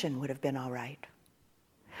their kitchen would have been all right.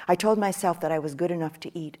 I told myself that I was good enough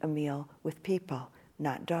to eat a meal with people,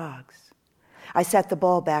 not dogs. I set the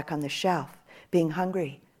bowl back on the shelf. Being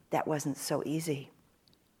hungry, that wasn't so easy.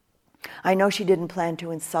 I know she didn't plan to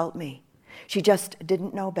insult me. She just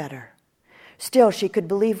didn't know better. Still, she could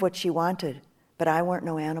believe what she wanted, but I weren't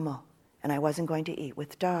no animal, and I wasn't going to eat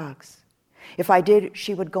with dogs. If I did,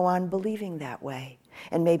 she would go on believing that way,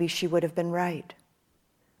 and maybe she would have been right.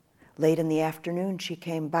 Late in the afternoon, she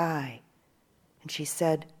came by, and she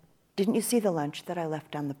said, "Didn't you see the lunch that I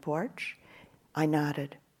left on the porch?" I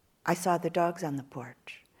nodded. "I saw the dogs on the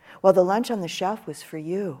porch." "Well, the lunch on the shelf was for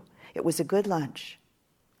you. It was a good lunch."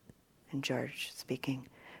 And George speaking,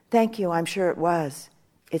 "Thank you, I'm sure it was.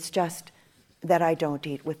 It's just that I don't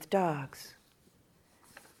eat with dogs."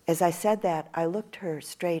 As I said that, I looked her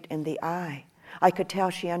straight in the eye. I could tell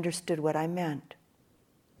she understood what I meant.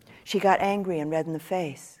 She got angry and red in the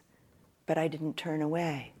face, but I didn't turn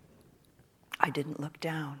away. I didn't look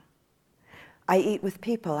down. I eat with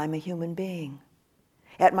people. I'm a human being.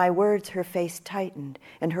 At my words, her face tightened,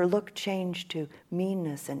 and her look changed to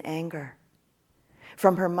meanness and anger.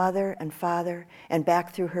 From her mother and father and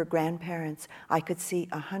back through her grandparents, I could see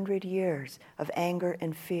 100 years of anger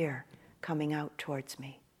and fear coming out towards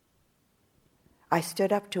me. I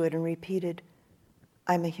stood up to it and repeated,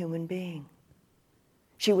 "I'm a human being."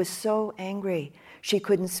 She was so angry she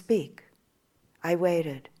couldn't speak. I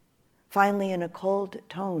waited. Finally, in a cold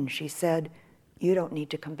tone, she said, "You don't need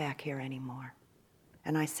to come back here anymore."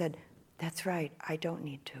 And I said, "That's right, I don't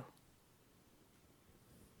need to."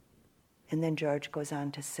 And then George goes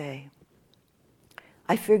on to say,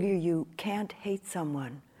 "I figure you can't hate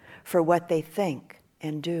someone for what they think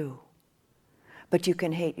and do, but you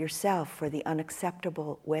can hate yourself for the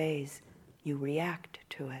unacceptable ways you react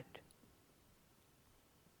to it."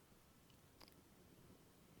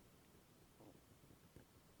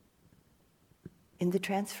 In the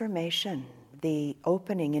transformation, the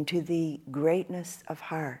opening into the greatness of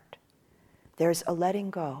heart, there's a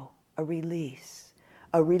letting go, a release,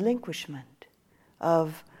 a relinquishment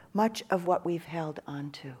of much of what we've held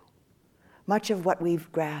onto, much of what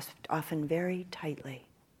we've grasped, often very tightly.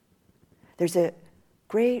 There's a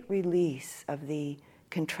great release of the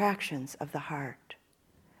contractions of the heart,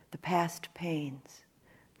 the past pains,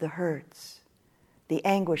 the hurts, the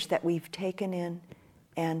anguish that we've taken in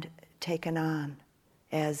and taken on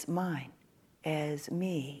as mine, as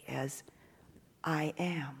me, as I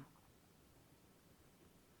am.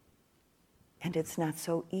 And it's not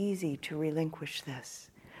so easy to relinquish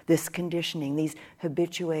this. this conditioning, these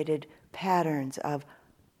habituated patterns of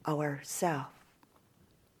our self.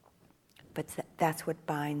 But that's what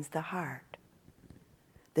binds the heart.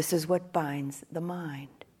 This is what binds the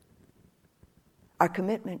mind. Our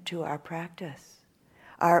commitment to our practice,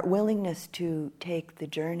 our willingness to take the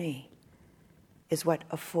journey, is what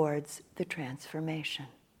affords the transformation.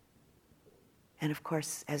 And of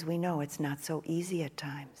course, as we know, it's not so easy at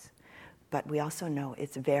times, but we also know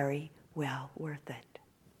it's very well worth it.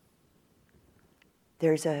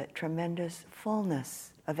 There's a tremendous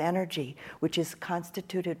fullness of energy, which is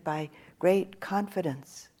constituted by great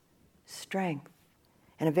confidence, strength,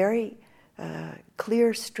 and a very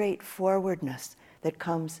clear straightforwardness that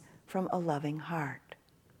comes from a loving heart,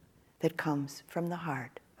 that comes from the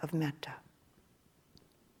heart of Metta.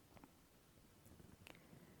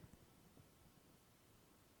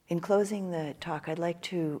 In closing the talk, I'd like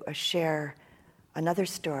to share another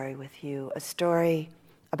story with you, a story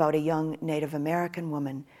about a young Native American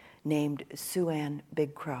woman named Sue Ann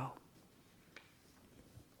Big Crow.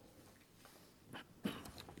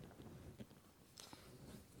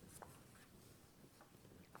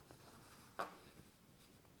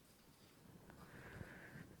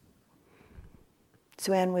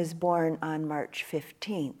 Sue Ann was born on March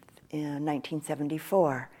 15th in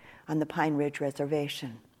 1974 on the Pine Ridge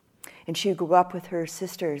Reservation. And she grew up with her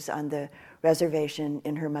sisters on the reservation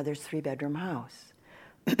in her mother's 3-bedroom house.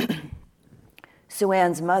 Sue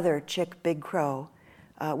Ann's mother, Chick Big Crow,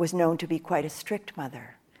 was known to be quite a strict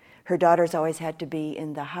mother. Her daughters always had to be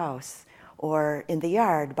in the house or in the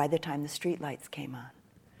yard by the time the streetlights came on.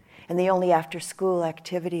 And the only after-school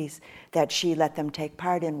activities that she let them take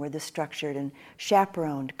part in were the structured and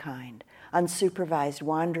chaperoned kind. Unsupervised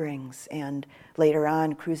wanderings and, later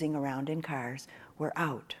on, cruising around in cars were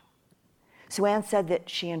out. Sue Ann said that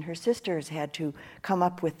she and her sisters had to come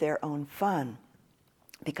up with their own fun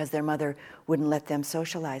because their mother wouldn't let them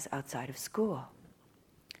socialize outside of school.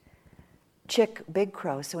 Chick Big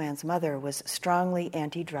Crow, Sue Ann's mother, was strongly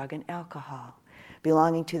anti-drug and alcohol,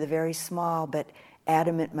 belonging to the very small but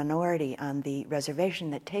adamant minority on the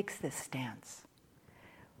reservation that takes this stance.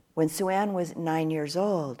 When Sue Ann was 9 years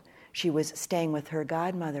old, she was staying with her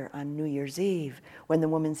godmother on New Year's Eve when the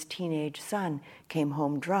woman's teenage son came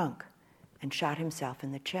home drunk and shot himself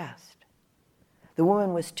in the chest. The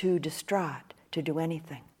woman was too distraught to do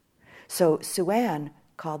anything. So Sue Ann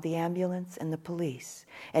called the ambulance and the police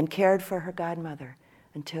and cared for her godmother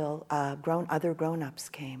until other grown-ups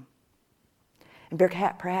came. And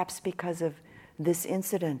perhaps because of this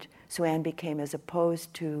incident, Sue Ann became as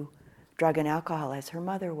opposed to drug and alcohol as her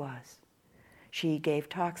mother was. She gave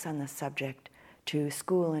talks on the subject to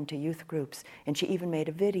school and to youth groups, and she even made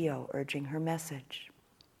a video urging her message.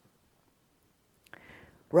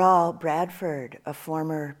 Raul Bradford, a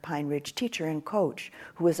former Pine Ridge teacher and coach,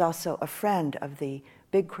 who was also a friend of the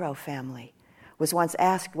Big Crow family, was once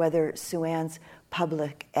asked whether Sue Ann's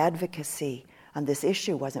public advocacy on this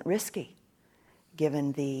issue wasn't risky,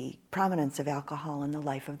 given the prominence of alcohol in the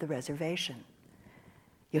life of the reservation.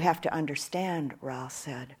 You have to understand, Raul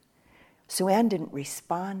said, Sue Ann didn't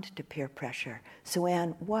respond to peer pressure. Sue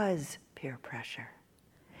Ann was peer pressure.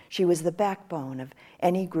 She was the backbone of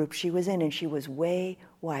any group she was in, and she was way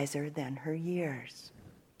wiser than her years.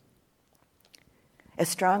 As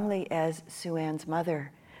strongly as Sue Ann's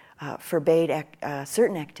mother forbade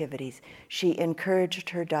certain activities, she encouraged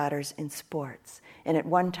her daughters in sports. And at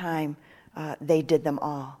one time, they did them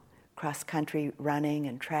all: cross-country running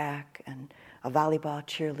and track and volleyball,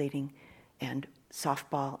 cheerleading, and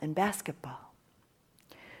softball and basketball.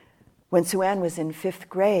 When Sue Ann was in 5th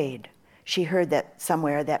grade, she heard that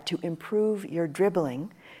somewhere that to improve your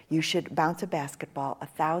dribbling, you should bounce a basketball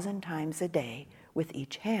 1,000 times a day with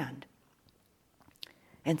each hand.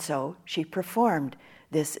 And so she performed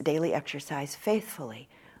this daily exercise faithfully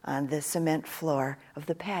on the cement floor of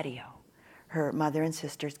the patio, her mother and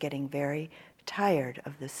sisters getting very tired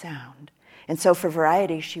of the sound. And so for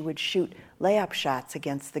variety, she would shoot layup shots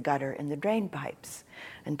against the gutter and the drain pipes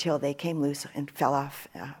until they came loose and fell off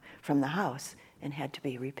from the house and had to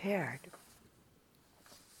be repaired.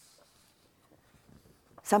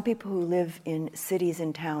 Some people who live in cities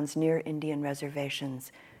and towns near Indian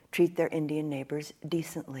reservations treat their Indian neighbors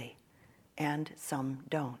decently, and some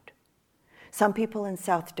don't. Some people in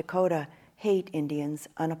South Dakota hate Indians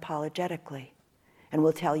unapologetically and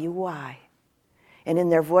will tell you why. And in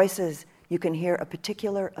their voices, you can hear a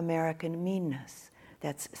particular American meanness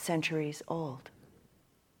that's centuries old.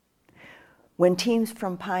 When teams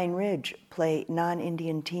from Pine Ridge play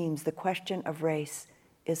non-Indian teams, the question of race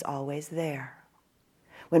is always there.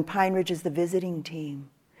 When Pine Ridge is the visiting team,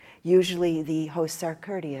 Usually the hosts are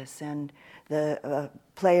courteous and the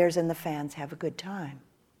players and the fans have a good time.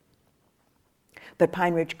 But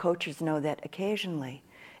Pine Ridge coaches know that occasionally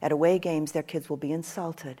at away games their kids will be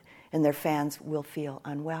insulted and their fans will feel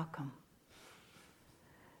unwelcome.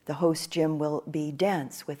 The host gym will be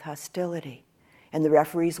dense with hostility, and the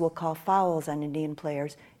referees will call fouls on Indian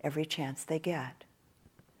players every chance they get.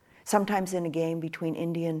 Sometimes in a game between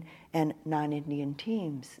Indian and non-Indian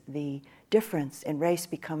teams, the difference in race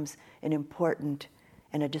becomes an important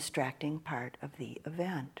and a distracting part of the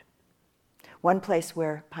event. One place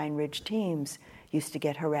where Pine Ridge teams used to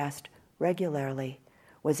get harassed regularly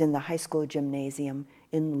was in the high school gymnasium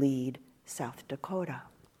in Lead, South Dakota.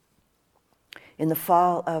 In the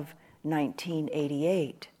fall of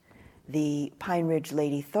 1988, the Pine Ridge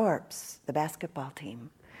Lady Thorpes, the basketball team,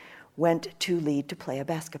 went to Lead to play a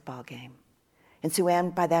basketball game. And Sue Ann,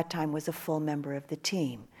 by that time, was a full member of the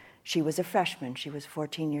team. She was a freshman. She was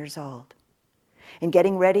 14 years old. And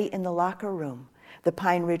getting ready in the locker room, the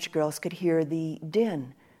Pine Ridge girls could hear the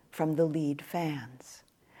din from the Lead fans.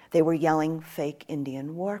 They were yelling fake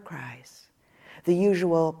Indian war cries. The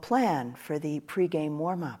usual plan for the pregame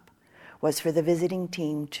warm-up was for the visiting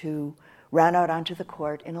team to run out onto the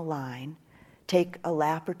court in a line, take a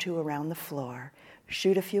lap or two around the floor,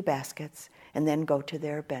 shoot a few baskets, and then go to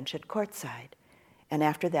their bench at courtside. And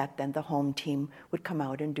after that, then the home team would come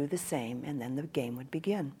out and do the same, and then the game would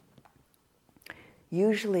begin.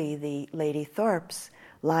 Usually the Lady Thorpes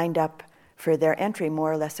lined up for their entry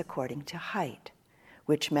more or less according to height,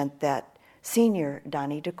 which meant that senior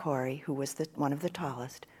Donnie DeCory, who was one of the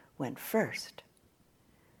tallest, went first.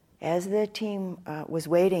 As the team was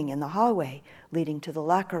waiting in the hallway leading to the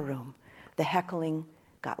locker room, the heckling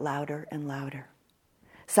got louder and louder.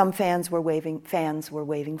 Some fans were waving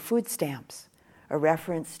food stamps, a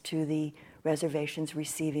reference to the reservations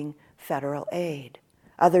receiving federal aid.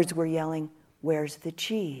 Others were yelling, "Where's the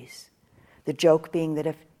cheese?" The joke being that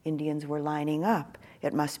if Indians were lining up,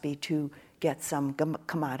 it must be to get some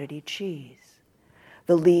commodity cheese.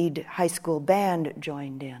 The Lead high school band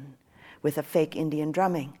joined in with a fake Indian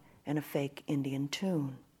drumming and a fake Indian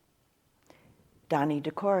tune. Donnie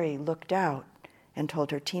DeCory looked out and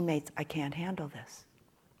told her teammates, "I can't handle this."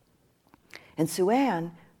 And Sue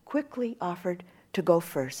Ann quickly offered to go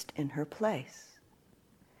first in her place.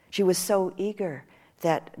 She was so eager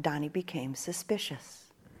that Donnie became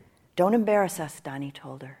suspicious. "Don't embarrass us," Donnie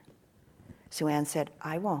told her. Sue Ann said,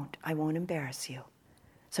 I won't embarrass you."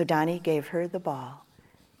 So Donnie gave her the ball,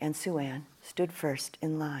 and Sue Ann stood first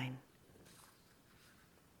in line.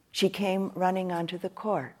 She came running onto the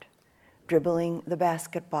court, dribbling the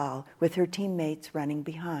basketball with her teammates running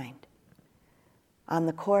behind. On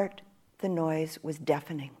the court, the noise was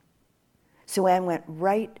deafening. Sue Ann went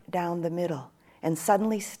right down the middle and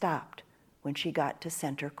suddenly stopped when she got to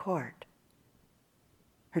center court.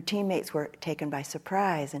 Her teammates were taken by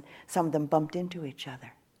surprise, and some of them bumped into each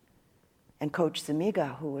other. And Coach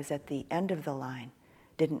Zamiga, who was at the end of the line,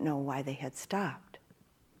 didn't know why they had stopped.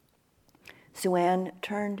 Sue Ann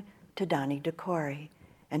turned to Donnie DeCory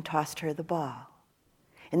and tossed her the ball.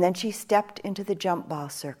 And then she stepped into the jump ball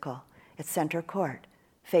circle at center court,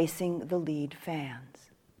 facing the Lead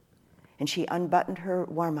fans. And she unbuttoned her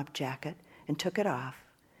warm-up jacket and took it off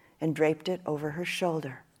and draped it over her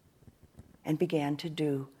shoulder and began to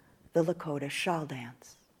do the Lakota shawl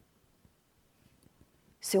dance.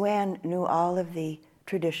 Sue Ann knew all of the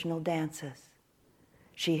traditional dances.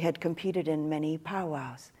 She had competed in many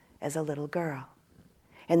powwows as a little girl.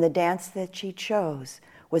 And the dance that she chose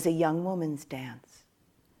was a young woman's dance,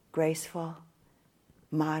 graceful,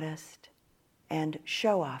 modest, and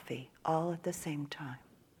show-offy all at the same time.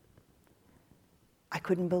 I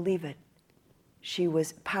couldn't believe it. She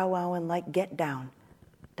was powwowing like Get Down,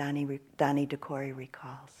 Donnie DeCory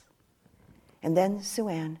recalls. And then Sue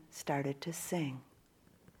Ann started to sing.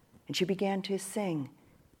 And she began to sing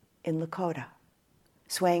in Lakota,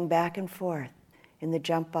 swaying back and forth in the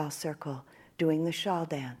jump ball circle, doing the shawl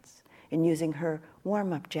dance, and using her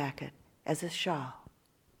warm-up jacket as a shawl.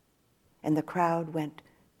 And the crowd went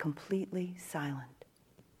completely silent.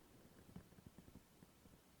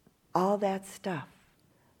 All that stuff,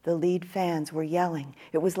 the Lead fans were yelling.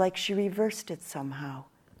 It was like she reversed it somehow,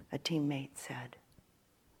 a teammate said.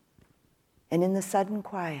 And in the sudden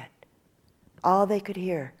quiet, all they could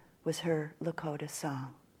hear was her Lakota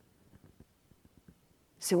song.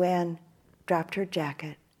 Sue Ann dropped her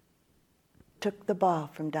jacket, took the ball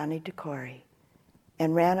from Donnie DeCory,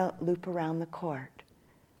 and ran a loop around the court,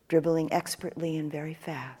 dribbling expertly and very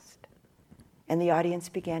fast. And the audience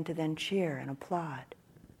began to then cheer and applaud.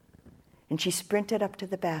 And she sprinted up to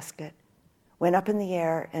the basket, went up in the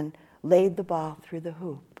air, and laid the ball through the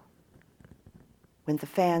hoop. with the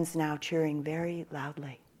fans now cheering very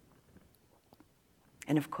loudly.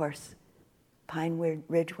 And of course, Pine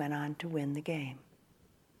Ridge went on to win the game.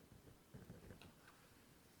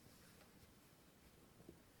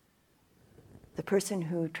 The person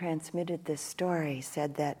who transmitted this story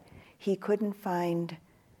said that he couldn't find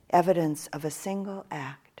evidence of a single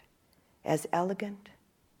act as elegant,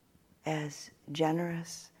 as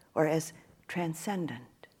generous, or as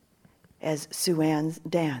transcendent as Sue Ann's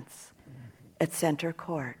dance at Center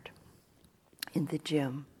Court, in the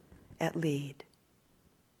gym at Lead.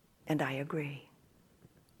 And I agree.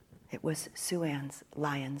 It was Sue Ann's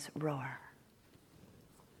Lion's Roar.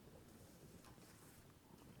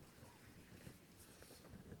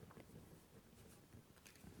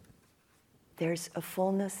 There's a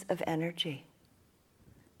fullness of energy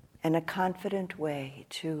and a confident way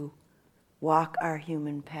to walk our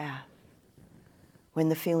human path when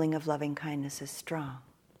the feeling of loving kindness is strong.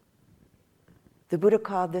 The Buddha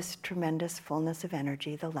called this tremendous fullness of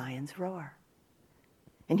energy the lion's roar.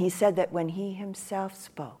 And he said that when he himself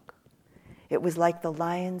spoke, it was like the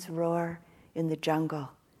lion's roar in the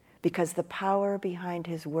jungle, because the power behind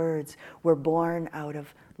his words were born out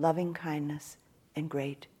of loving kindness and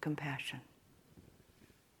great compassion.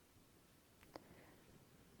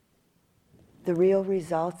 The real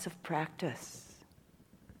results of practice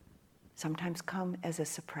sometimes come as a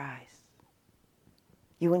surprise.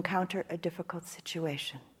 You encounter a difficult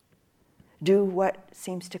situation. Do what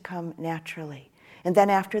seems to come naturally. And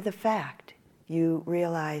then after the fact, you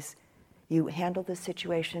realize you handle the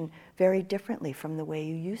situation very differently from the way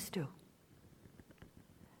you used to.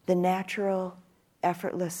 The natural,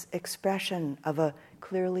 effortless expression of a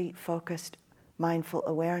clearly focused, mindful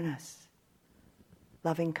awareness,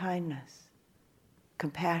 loving kindness,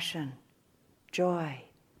 compassion, joy,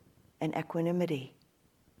 and equanimity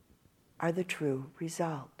are the true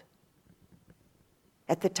result.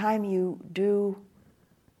 At the time you do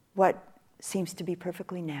what seems to be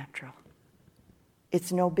perfectly natural,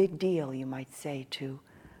 it's no big deal, you might say to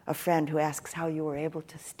a friend who asks how you were able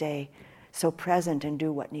to stay so present and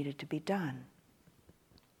do what needed to be done.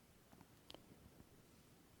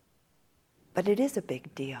 But it is a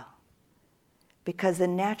big deal, because the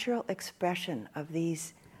natural expression of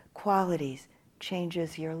these qualities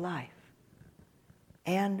changes your life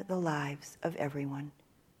and the lives of everyone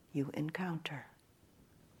you encounter.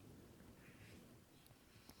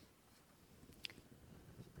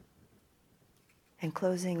 And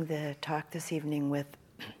closing the talk this evening with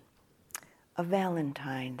a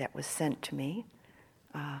valentine that was sent to me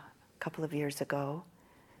a couple of years ago.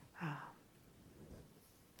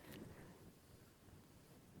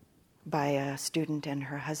 By a student and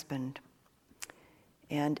her husband.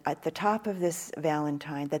 And at the top of this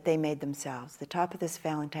valentine that they made themselves, the top of this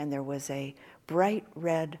valentine, there was a bright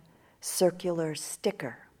red circular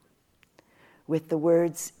sticker with the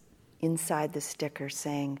words inside the sticker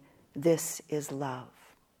saying, "This is love."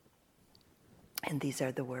 And these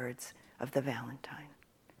are the words of the valentine.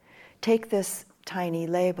 Take this tiny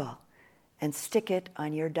label and stick it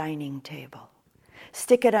on your dining table.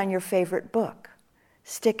 Stick it on your favorite book.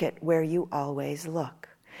 Stick it where you always look.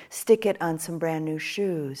 Stick it on some brand new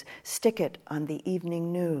shoes. Stick it on the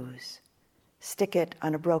evening news. Stick it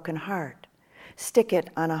on a broken heart. Stick it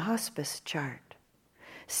on a hospice chart.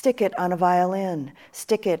 Stick it on a violin.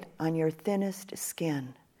 Stick it on your thinnest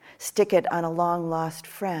skin. Stick it on a long-lost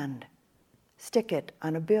friend. Stick it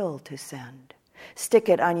on a bill to send. Stick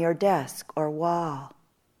it on your desk or wall.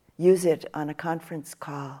 Use it on a conference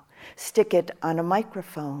call. Stick it on a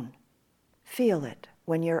microphone. Feel it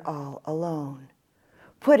when you're all alone.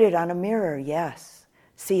 Put it on a mirror, yes.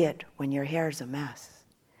 See it when your hair's a mess.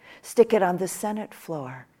 Stick it on the Senate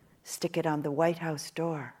floor. Stick it on the White House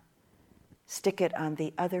door. Stick it on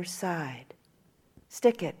the other side.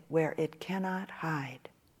 Stick it where it cannot hide.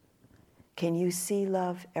 Can you see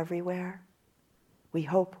love everywhere? We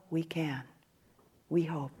hope we can. We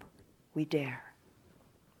hope we dare.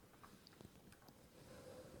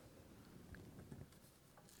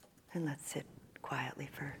 And let's sit quietly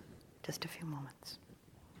for just a few moments.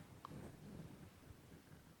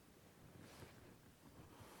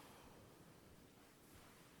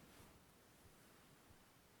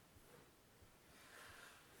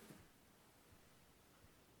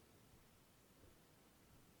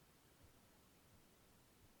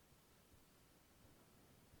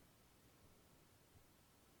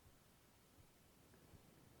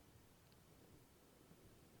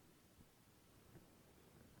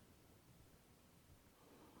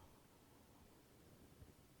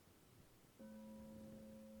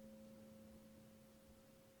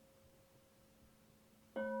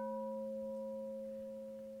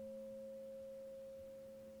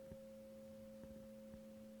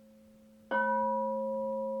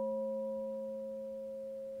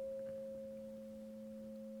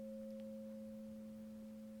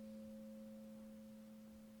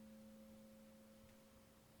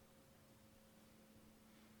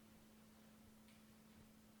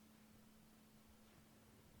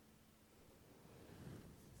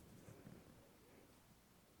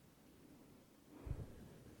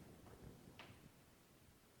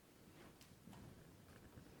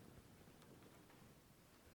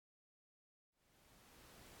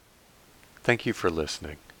 Thank you for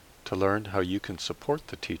listening. To learn how you can support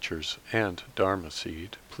the teachers and Dharma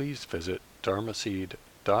Seed, please visit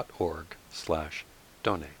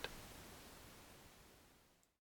dharmaseed.org/donate.